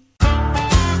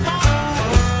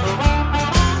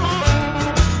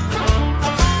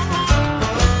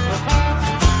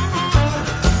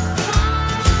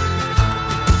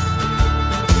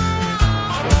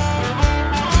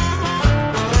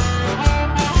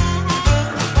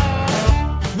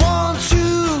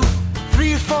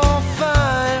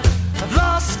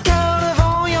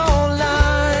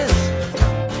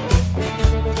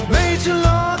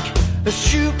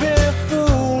 Stupid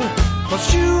fool,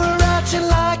 but you were acting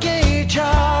like a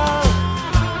child.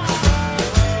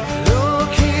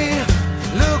 Look here,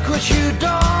 look what you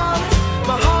done.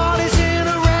 My heart is in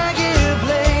a ragged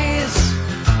place.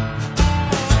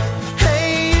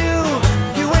 Hey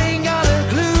you ain't got a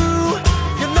clue.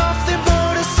 You're nothing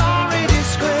but a sorry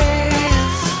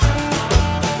disgrace.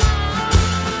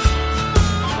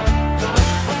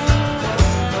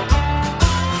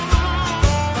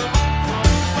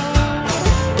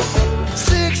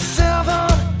 6,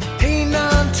 7, 8,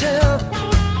 9, 10.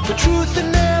 The truth that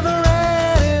never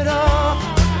added up.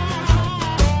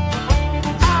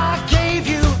 I gave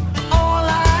you all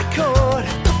I could,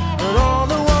 but all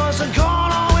there was and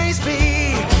can't always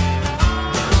be.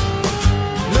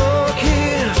 Look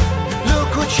here,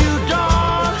 look what you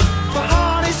done.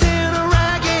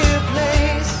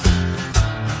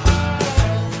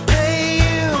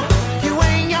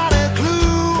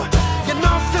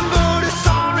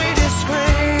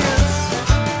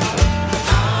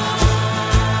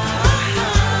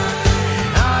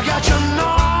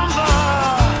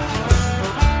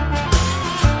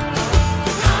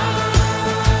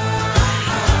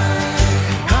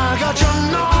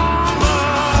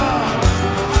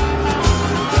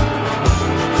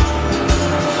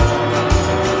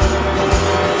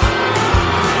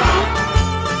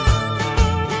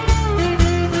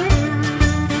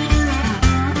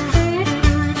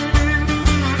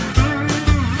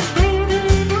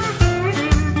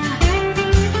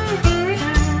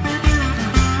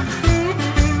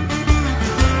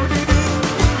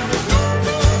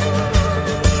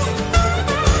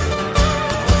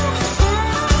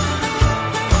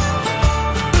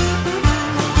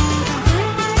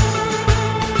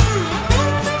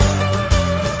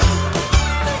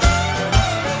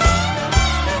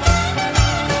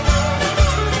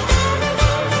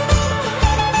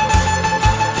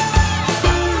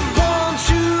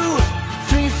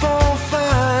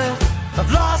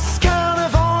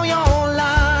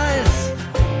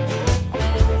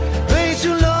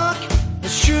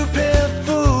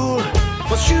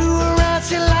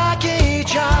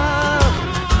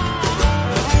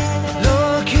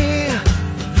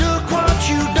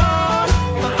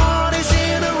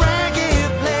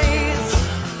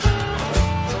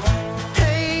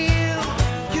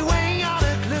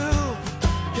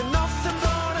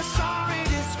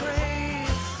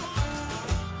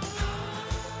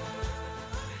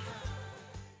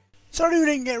 Sorry we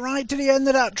didn't get right to the end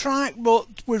of that track, but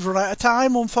we've run out of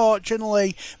time,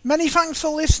 unfortunately. Many thanks for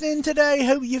listening today.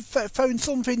 Hope you've found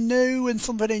something new and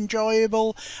something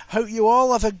enjoyable. Hope you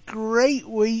all have a great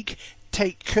week.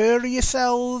 Take care of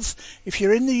yourselves. If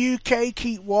you're in the UK,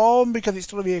 keep warm, because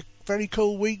it's going to be a very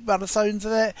cool week by the sounds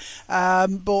of it.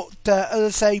 But as I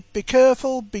say, be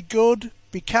careful, be good,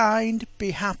 be kind,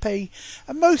 be happy,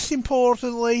 and most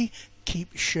importantly,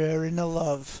 keep sharing the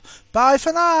love. Bye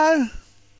for now.